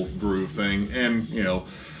the whole groove thing. And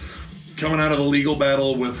coming out of the legal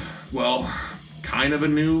battle with kind of a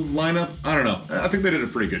new lineup, I don't know. I think they did a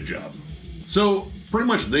pretty good job. So pretty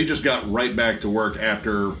much they just got right back to work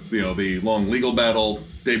after the long legal battle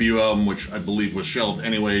debut album, which I believe was shelved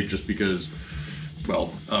anyway, just because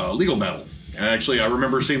legal battle. And actually, I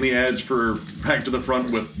remember seeing the ads for Back to the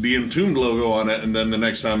Front with the Entombed logo on it, and then the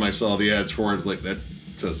next time I saw the ads for it, it's like, that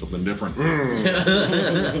says something different.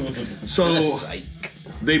 So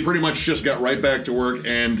they pretty much just got right back to work,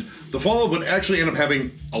 and the follow-up would actually end up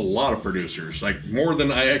having a lot of producers, like more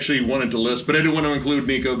than I actually wanted to list, but I did want to include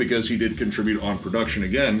Nico because he did contribute on production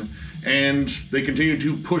again. And they continued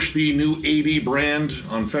to push the new AD brand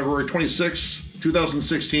on February 26,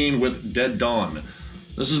 2016 with Dead Dawn.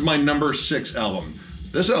 This is my number 6 album.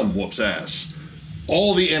 This album whoops ass.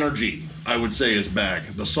 All the energy, I would say, is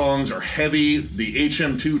back. The songs are heavy. The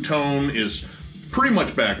HM2 tone is pretty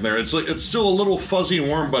much back there. It's still a little fuzzy and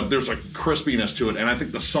warm, but there's a crispiness to it. And I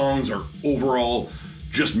think the songs are overall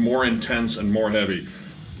just more intense and more heavy.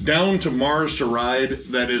 Down to Mars to Ride,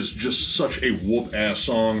 that is just such a whoop-ass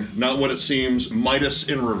song. Not What It Seems, Midas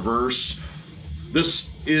in Reverse. This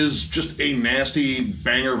is just a nasty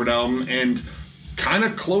banger of an album, and kind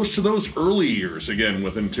of close to those early years, again,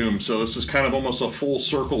 with Entombed. So this is kind of almost a full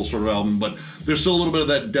circle sort of album, but there's still a little bit of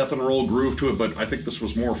that death and roll groove to it, but I think this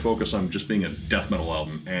was more focused on just being a death metal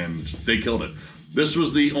album, and they killed it. This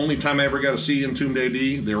was the only time I ever got to see Entombed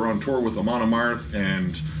A.D. They were on tour with Amon Amarth,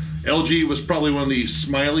 and LG was probably one of the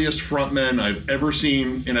smiliest frontmen I've ever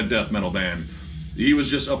seen in a death metal band. He was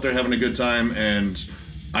just up there having a good time, and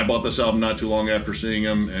I bought this album not too long after seeing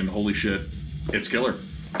him, and holy shit, it's killer.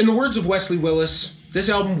 In the words of Wesley Willis, this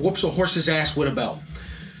album whoops a horse's ass with a belt.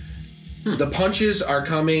 The punches are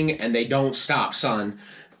coming, and they don't stop, son.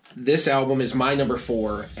 This album is my number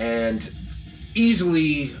 4, and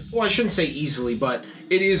easily, well, I shouldn't say easily, but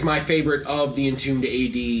it is my favorite of the Entombed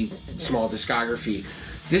A.D. small discography.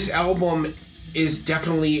 This album is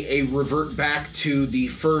definitely a revert back to the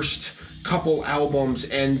first couple albums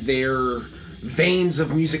and their veins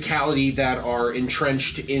of musicality that are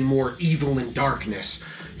entrenched in more evil and darkness.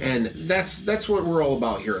 And that's what we're all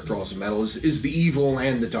about here at Thralls of Metal, is the evil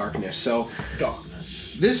and the darkness. So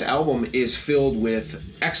Darkness. This album is filled with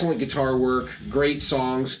excellent guitar work, great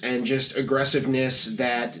songs, and just aggressiveness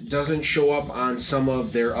that doesn't show up on some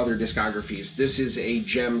of their other discographies. This is a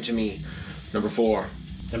gem to me. Number 4.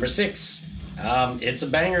 Number 6. It's a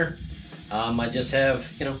banger. I just have,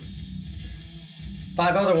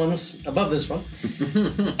 5 other ones above this one.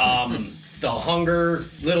 The hunger,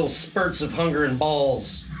 little spurts of hunger and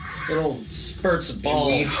balls. Little spurts of balls.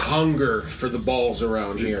 And we hunger for the balls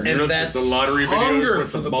around here. And that's the lottery hunger videos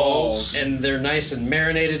with for the the balls. balls. And they're nice and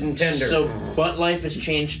marinated and tender. So butt life has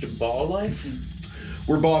changed to ball life?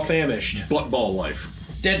 We're ball famished. Butt ball life.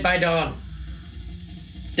 Dead by dawn.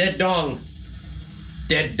 Dead dong.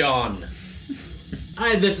 Dead dawn. I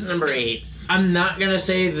had this at number 8. I'm not gonna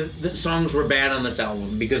say that the songs were bad on this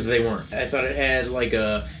album, because they weren't. I thought it had like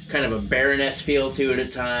a kind of a Baroness feel to it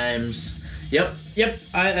at times. Yep,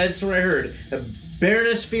 that's what I heard. A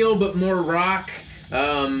Baroness feel, but more rock.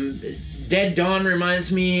 Dead Dawn reminds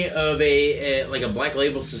me of a like a Black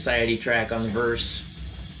Label Society track on the verse.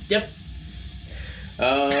 Yep.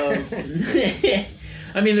 I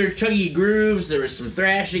mean, there are chuggy grooves. There was some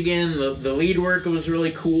thrash again. The lead work was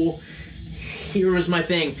really cool. Here was my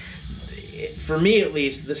thing. For me, at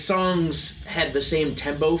least, the songs had the same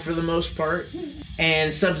tempo for the most part,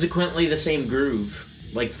 and subsequently the same groove,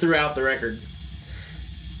 like throughout the record.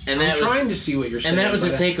 And I'm trying to see what you're saying. And that was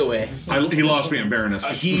a takeaway. He lost me in Baroness.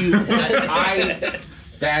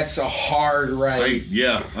 That's a hard right.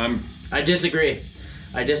 I disagree.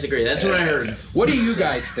 That's what I heard. What do you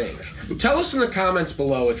guys think? Tell us in the comments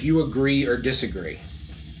below if you agree or disagree.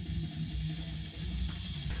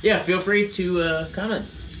 Yeah, feel free to comment.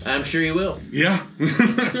 I'm sure you will. Yeah.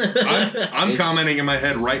 I'm commenting in my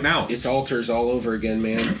head right now. It's altars all over again,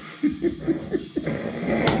 man.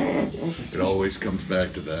 It always comes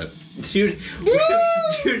back to that. Dude,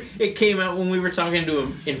 it came out when we were talking to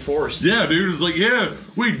him in Force. Yeah, dude, it's like, yeah,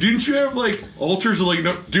 wait, didn't you have, like, altars? Like,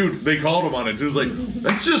 no, dude, they called him on it. It was like,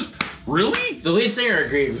 that's just, really? The lead singer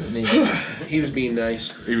agreed with me. He was being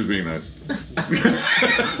nice. He was being nice.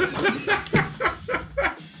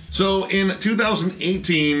 So, in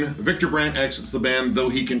 2018, Victor Brandt exits the band, though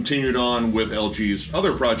he continued on with LG's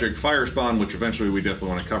other project, Firespawn, which eventually we definitely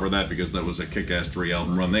want to cover that because that was a kick-ass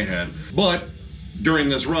 3-album run they had. But during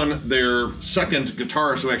this run, their second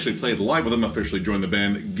guitarist who actually played live with them officially joined the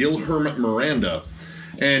band, Guilherme Miranda.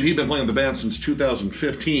 And he'd been playing with the band since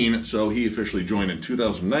 2015, so he officially joined in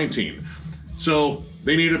 2019. So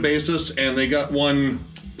they needed a bassist, and they got one,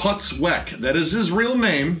 Putz Weck. That is his real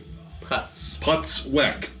name. Putz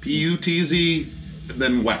Weck. P-U-T-Z,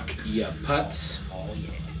 then Weck. Yeah, Putz.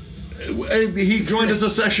 He joined as a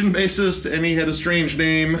session bassist, and he had a strange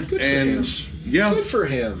name. Good for him. Yeah. Good for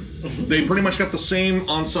him. They pretty much got the same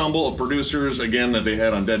ensemble of producers, again, that they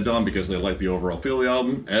had on Dead Dawn because they liked the overall feel of the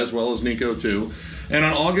album, as well as Nico, too. And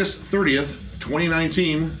on August 30th,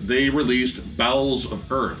 2019, they released Bowels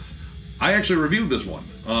of Earth. I actually reviewed this one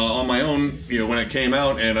on my own, when it came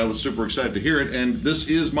out, and I was super excited to hear it, and this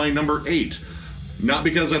is my number 8. Not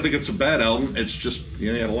because I think it's a bad album, it's just, he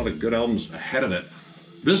had a lot of good albums ahead of it.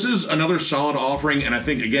 This is another solid offering, and I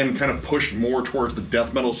think, again, kind of pushed more towards the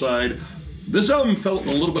death metal side. This album felt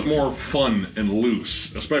a little bit more fun and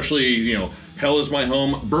loose, especially, Hell Is My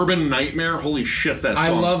Home, Bourbon Nightmare, holy shit, that song's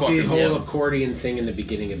I love the fucking whole accordion thing in the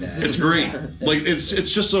beginning of that. It's great. Like, it's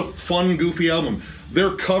just a fun, goofy album.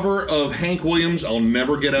 Their cover of Hank Williams' I'll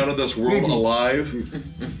Never Get Out of This World Alive,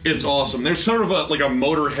 it's awesome. There's sort of a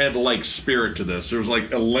Motorhead-like spirit to this. There's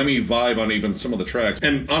like a Lemmy vibe on even some of the tracks.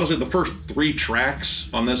 And honestly, the first 3 tracks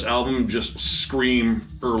on this album just scream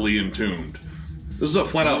early Entombed. This is a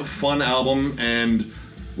flat-out fun album, and,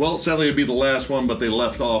 well, sadly it'd be the last one, but they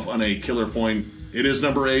left off on a killer point. It is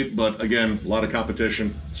number 8, but again, a lot of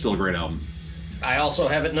competition. Still a great album. I also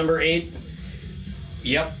have it number 8.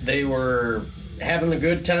 Yep, they were having a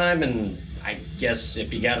good time, and I guess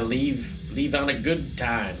if you gotta leave on a good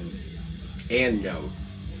time. And no.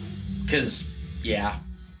 Because, yeah,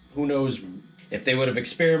 who knows if they would have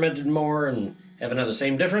experimented more and have another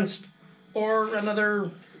Same Difference, or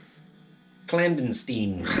another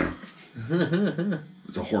clandestine.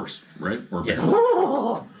 It's a horse, right? Or yes.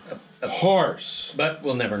 A horse. But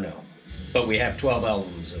we'll never know. But we have 12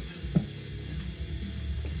 albums of...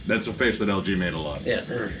 That's a face that LG made a lot. Yes.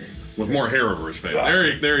 With more hair over his face.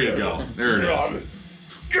 There you go. There it is.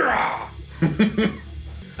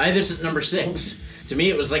 I had this at number 6. To me,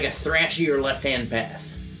 it was like a thrashier left-hand path.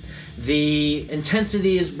 The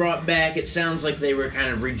intensity is brought back. It sounds like they were kind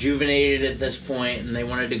of rejuvenated at this point, and they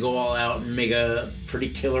wanted to go all out and make a pretty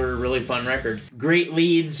killer, really fun record. Great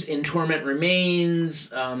leads in Torment Remains.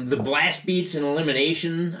 The blast beats in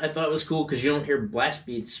Elimination I thought was cool, because you don't hear blast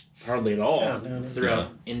beats hardly at all throughout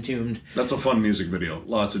Entombed. That's a fun music video.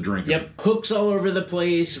 Lots of drinking. Yep. Hooks all over the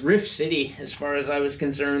place. Rift City, as far as I was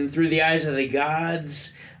concerned. Through the Eyes of the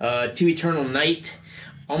Gods. To Eternal Night.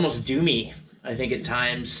 Almost doomy, I think, at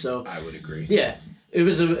times. So I would agree. Yeah, it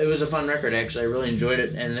was a fun record, actually. I really enjoyed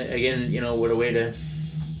it, and again, what a way to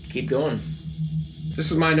keep going. This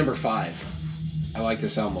is my number 5. I like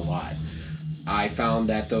this album a lot. I found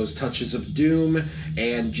that those touches of doom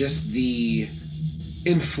and just the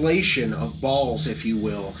inflation of balls, if you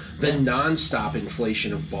will, the non-stop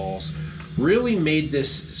inflation of balls, really made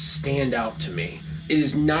this stand out to me. It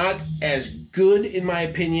is not as good, in my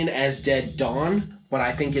opinion, as Dead Dawn, but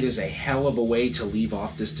I think it is a hell of a way to leave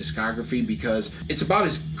off this discography because it's about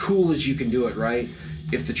as cool as you can do it, right?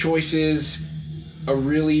 If the choice is a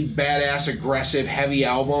really badass, aggressive, heavy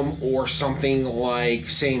album or something like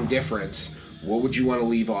Same Difference, what would you want to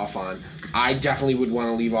leave off on? I definitely would want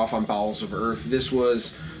to leave off on Bowels of Earth. This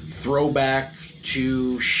was throwback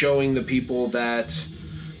to showing the people that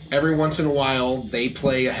every once in a while they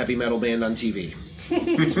play a heavy metal band on TV.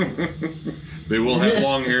 They will have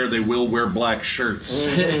long hair. They will wear black shirts.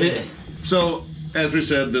 So, as we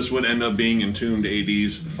said, this would end up being Entombed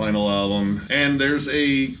A.D's final album. And there's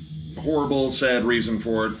a horrible, sad reason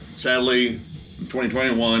for it. Sadly, in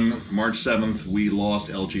 2021, March 7th, we lost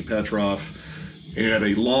L.G. Petrov. He had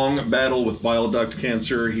a long battle with bile duct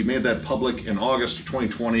cancer. He made that public in August of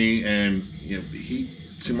 2020, and he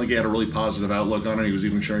seemed like he had a really positive outlook on it. He was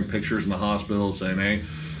even sharing pictures in the hospital saying, hey,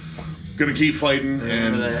 gonna keep fighting.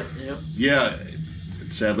 And that. Yep. yeah,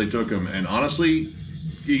 it sadly took him. And honestly,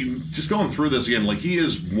 just going through this again, like, he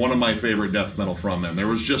is one of my favorite death metal frontmen. There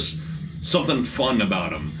was just something fun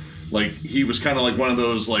about him. Like, he was kind of like one of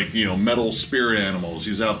those, like, metal spirit animals.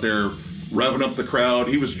 He's out there revving up the crowd.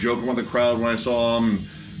 He was joking with the crowd when I saw him.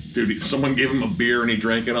 Dude, someone gave him a beer and he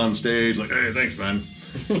drank it on stage. Like, hey, thanks, man.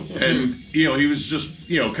 And, he was just,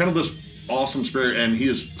 kind of this awesome spirit, and he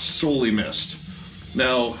is sorely missed.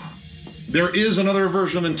 Now, there is another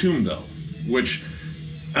version of Entombed, though, which,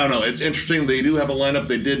 I don't know, it's interesting. They do have a lineup.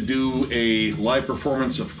 They did do a live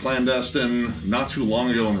performance of Clandestine not too long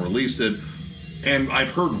ago and released it. And I've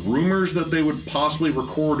heard rumors that they would possibly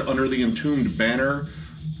record under the Entombed banner,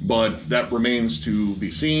 but that remains to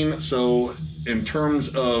be seen. So in terms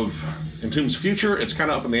of Entombed's future, it's kind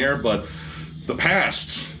of up in the air, but the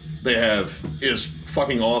past they have is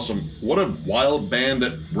fucking awesome. What a wild band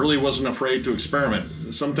that really wasn't afraid to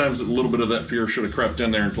experiment. Sometimes a little bit of that fear should have crept in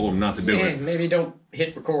there and told them not to do it. Maybe don't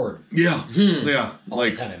hit record. Yeah, yeah. All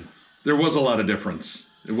the time. There was a lot of difference.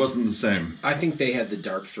 It wasn't the same. I think they had the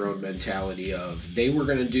Dark Throne mentality of they were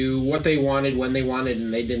going to do what they wanted when they wanted,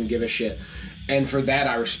 and they didn't give a shit. And for that,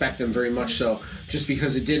 I respect them very much so. Just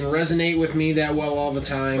because it didn't resonate with me that well all the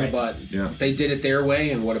time, right. But they did it their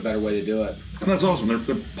way, and what a better way to do it. And that's awesome.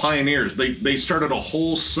 They're pioneers. They started a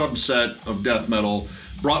whole subset of death metal,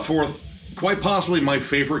 brought forth quite possibly my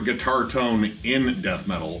favorite guitar tone in death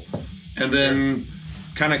metal, and then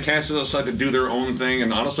kind of cast it aside to do their own thing.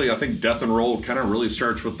 And honestly, I think Death and Roll kind of really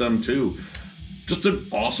starts with them too. Just an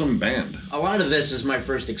awesome band. A lot of this is my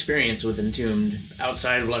first experience with Entombed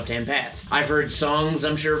outside of Left Hand Path. I've heard songs,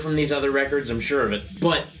 I'm sure, from these other records, I'm sure of it.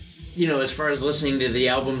 But, as far as listening to the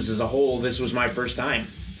albums as a whole, this was my first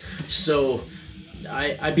time. So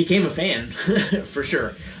I became a fan, for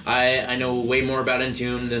sure. I know way more about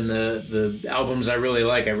Entombed and the albums I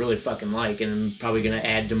really fucking like, and I'm probably going to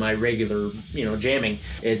add to my regular, jamming.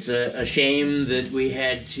 It's a shame that we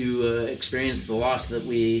had to experience the loss that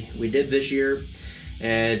we did this year.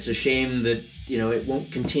 It's a shame that, it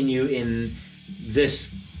won't continue in this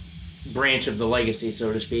branch of the legacy,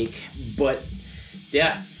 so to speak. But,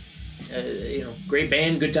 yeah, great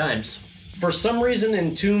band, good times. For some reason,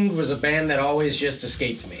 Entombed was a band that always just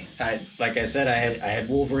escaped me. Like I said, I had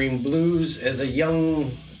Wolverine Blues as a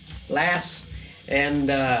young lass, and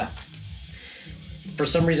for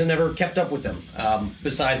some reason never kept up with them.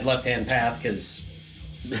 Besides Left Hand Path, because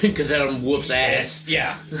that one whoops ass.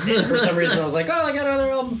 Yeah. And for some reason, I was like, oh, I got other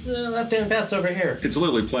albums. Left Hand Path's over here. It's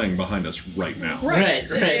literally playing behind us right now. Right.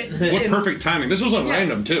 What perfect timing. This was on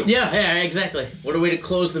random, too. Yeah, exactly. What a way to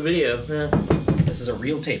close the video. This is a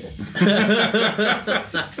real table.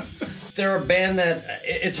 They're a band that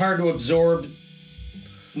it's hard to absorb,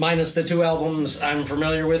 minus the two albums I'm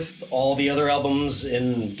familiar with. All the other albums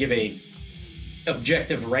and give a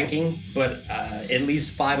objective ranking, but at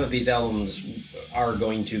least 5 of these albums are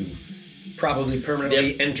going to probably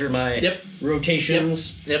permanently enter my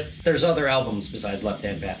rotations. Yep. There's other albums besides Left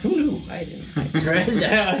Hand Path. Who knew? I didn't.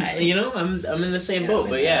 I'm in the same boat,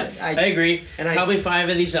 but I agree. And probably 5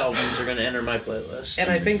 of these albums are going to enter my playlist.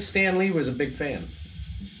 And I think Stan Lee was a big fan.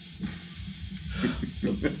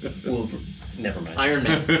 Never mind. Iron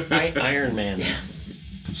Man. Iron Man. Yeah.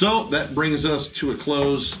 So that brings us to a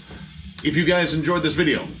close. If you guys enjoyed this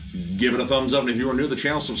video, give it a thumbs up. And if you are new to the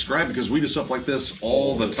channel, subscribe, because we do stuff like this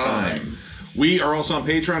all the time. We are also on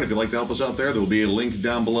Patreon. If you'd like to help us out there will be a link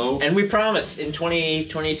down below. And we promise in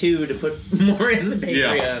 2022 to put more in the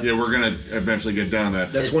Patreon. Yeah, we're going to eventually get down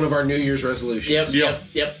that. That's one of our New Year's resolutions.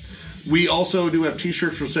 Yep. We also do have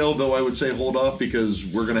t-shirts for sale, though I would say hold off, because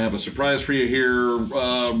we're going to have a surprise for you here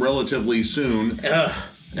relatively soon.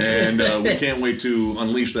 And we can't wait to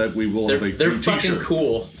unleash that. We will have a They're new fucking t-shirt.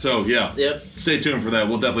 cool. So, stay tuned for that.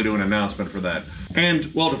 We'll definitely do an announcement for that.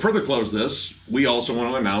 And, well, to further close this, we also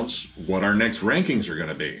want to announce what our next rankings are going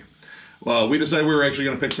to be. Well, we decided we were actually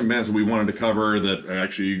going to pick some bands that we wanted to cover that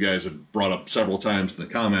actually you guys have brought up several times in the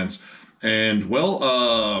comments. And,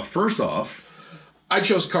 well, first off, I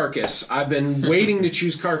chose Carcass. I've been waiting to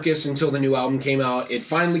choose Carcass until the new album came out. It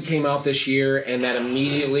finally came out this year, and that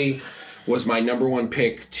immediately was my number one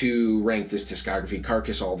pick to rank this discography.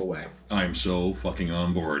 Carcass all the way. I'm so fucking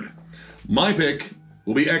on board. My pick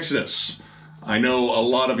will be Exodus. I know a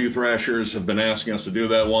lot of you Thrashers have been asking us to do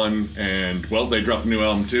that one, and, well, they dropped a new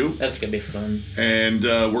album too. That's going to be fun. And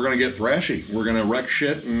we're going to get thrashy. We're going to wreck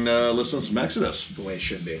shit and listen to some Exodus. The way it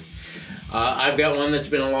should be. I've got one that's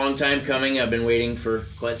been a long time coming. I've been waiting for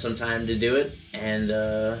quite some time to do it, and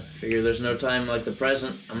figure there's no time like the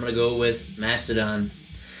present. I'm going to go with Mastodon.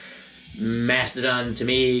 Mastodon, to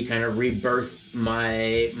me, kind of rebirthed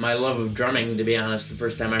my love of drumming, to be honest. The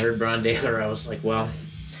first time I heard Bron Daler, I was like, well...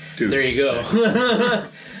 Dude, there you go.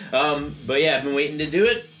 But yeah, I've been waiting to do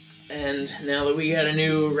it, and now that we got a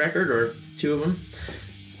new record, or two of them,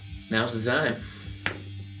 now's the time.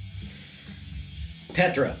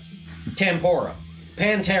 Petra, Tempora,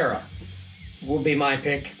 Pantera will be my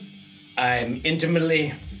pick. I'm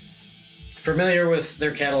intimately familiar with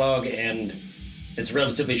their catalog, and it's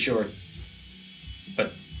relatively short,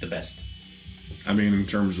 but the best. I mean, in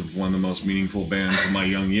terms of one of the most meaningful bands of my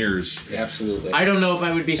young years. Absolutely. I don't know if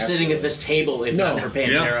I would be sitting at this table if not for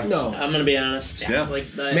Pantera. Yeah. No. I'm going to be honest. Yeah.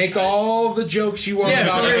 Make all the jokes you want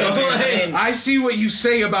about for real. us. I see what you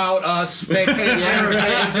say about us, Pantera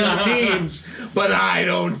fans and the memes, but I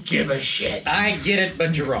don't give a shit. I get it,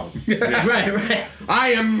 but you're wrong. Right.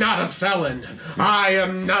 I am not a felon. I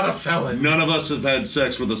am not a felon. None of us have had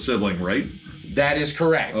sex with a sibling, right? That is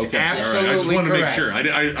correct. Okay. Absolutely all right. I just wanted correct. to make sure.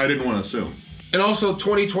 I didn't want to assume. And also,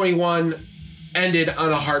 2021 ended on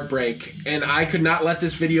a heartbreak, and I could not let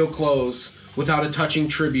this video close without a touching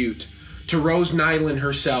tribute to Rose Nyland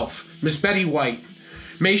herself, Miss Betty White.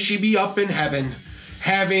 May she be up in heaven,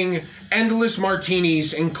 having endless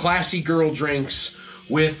martinis and classy girl drinks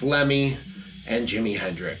with Lemmy and Jimi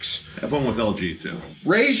Hendrix. Have fun with LG, too.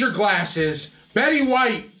 Raise your glasses. Betty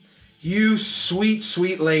White, you sweet,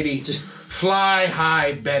 sweet lady. Fly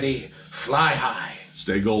high, Betty. Fly high.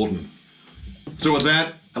 Stay golden. So with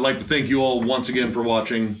that, I'd like to thank you all once again for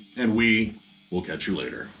watching, and we will catch you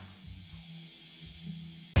later.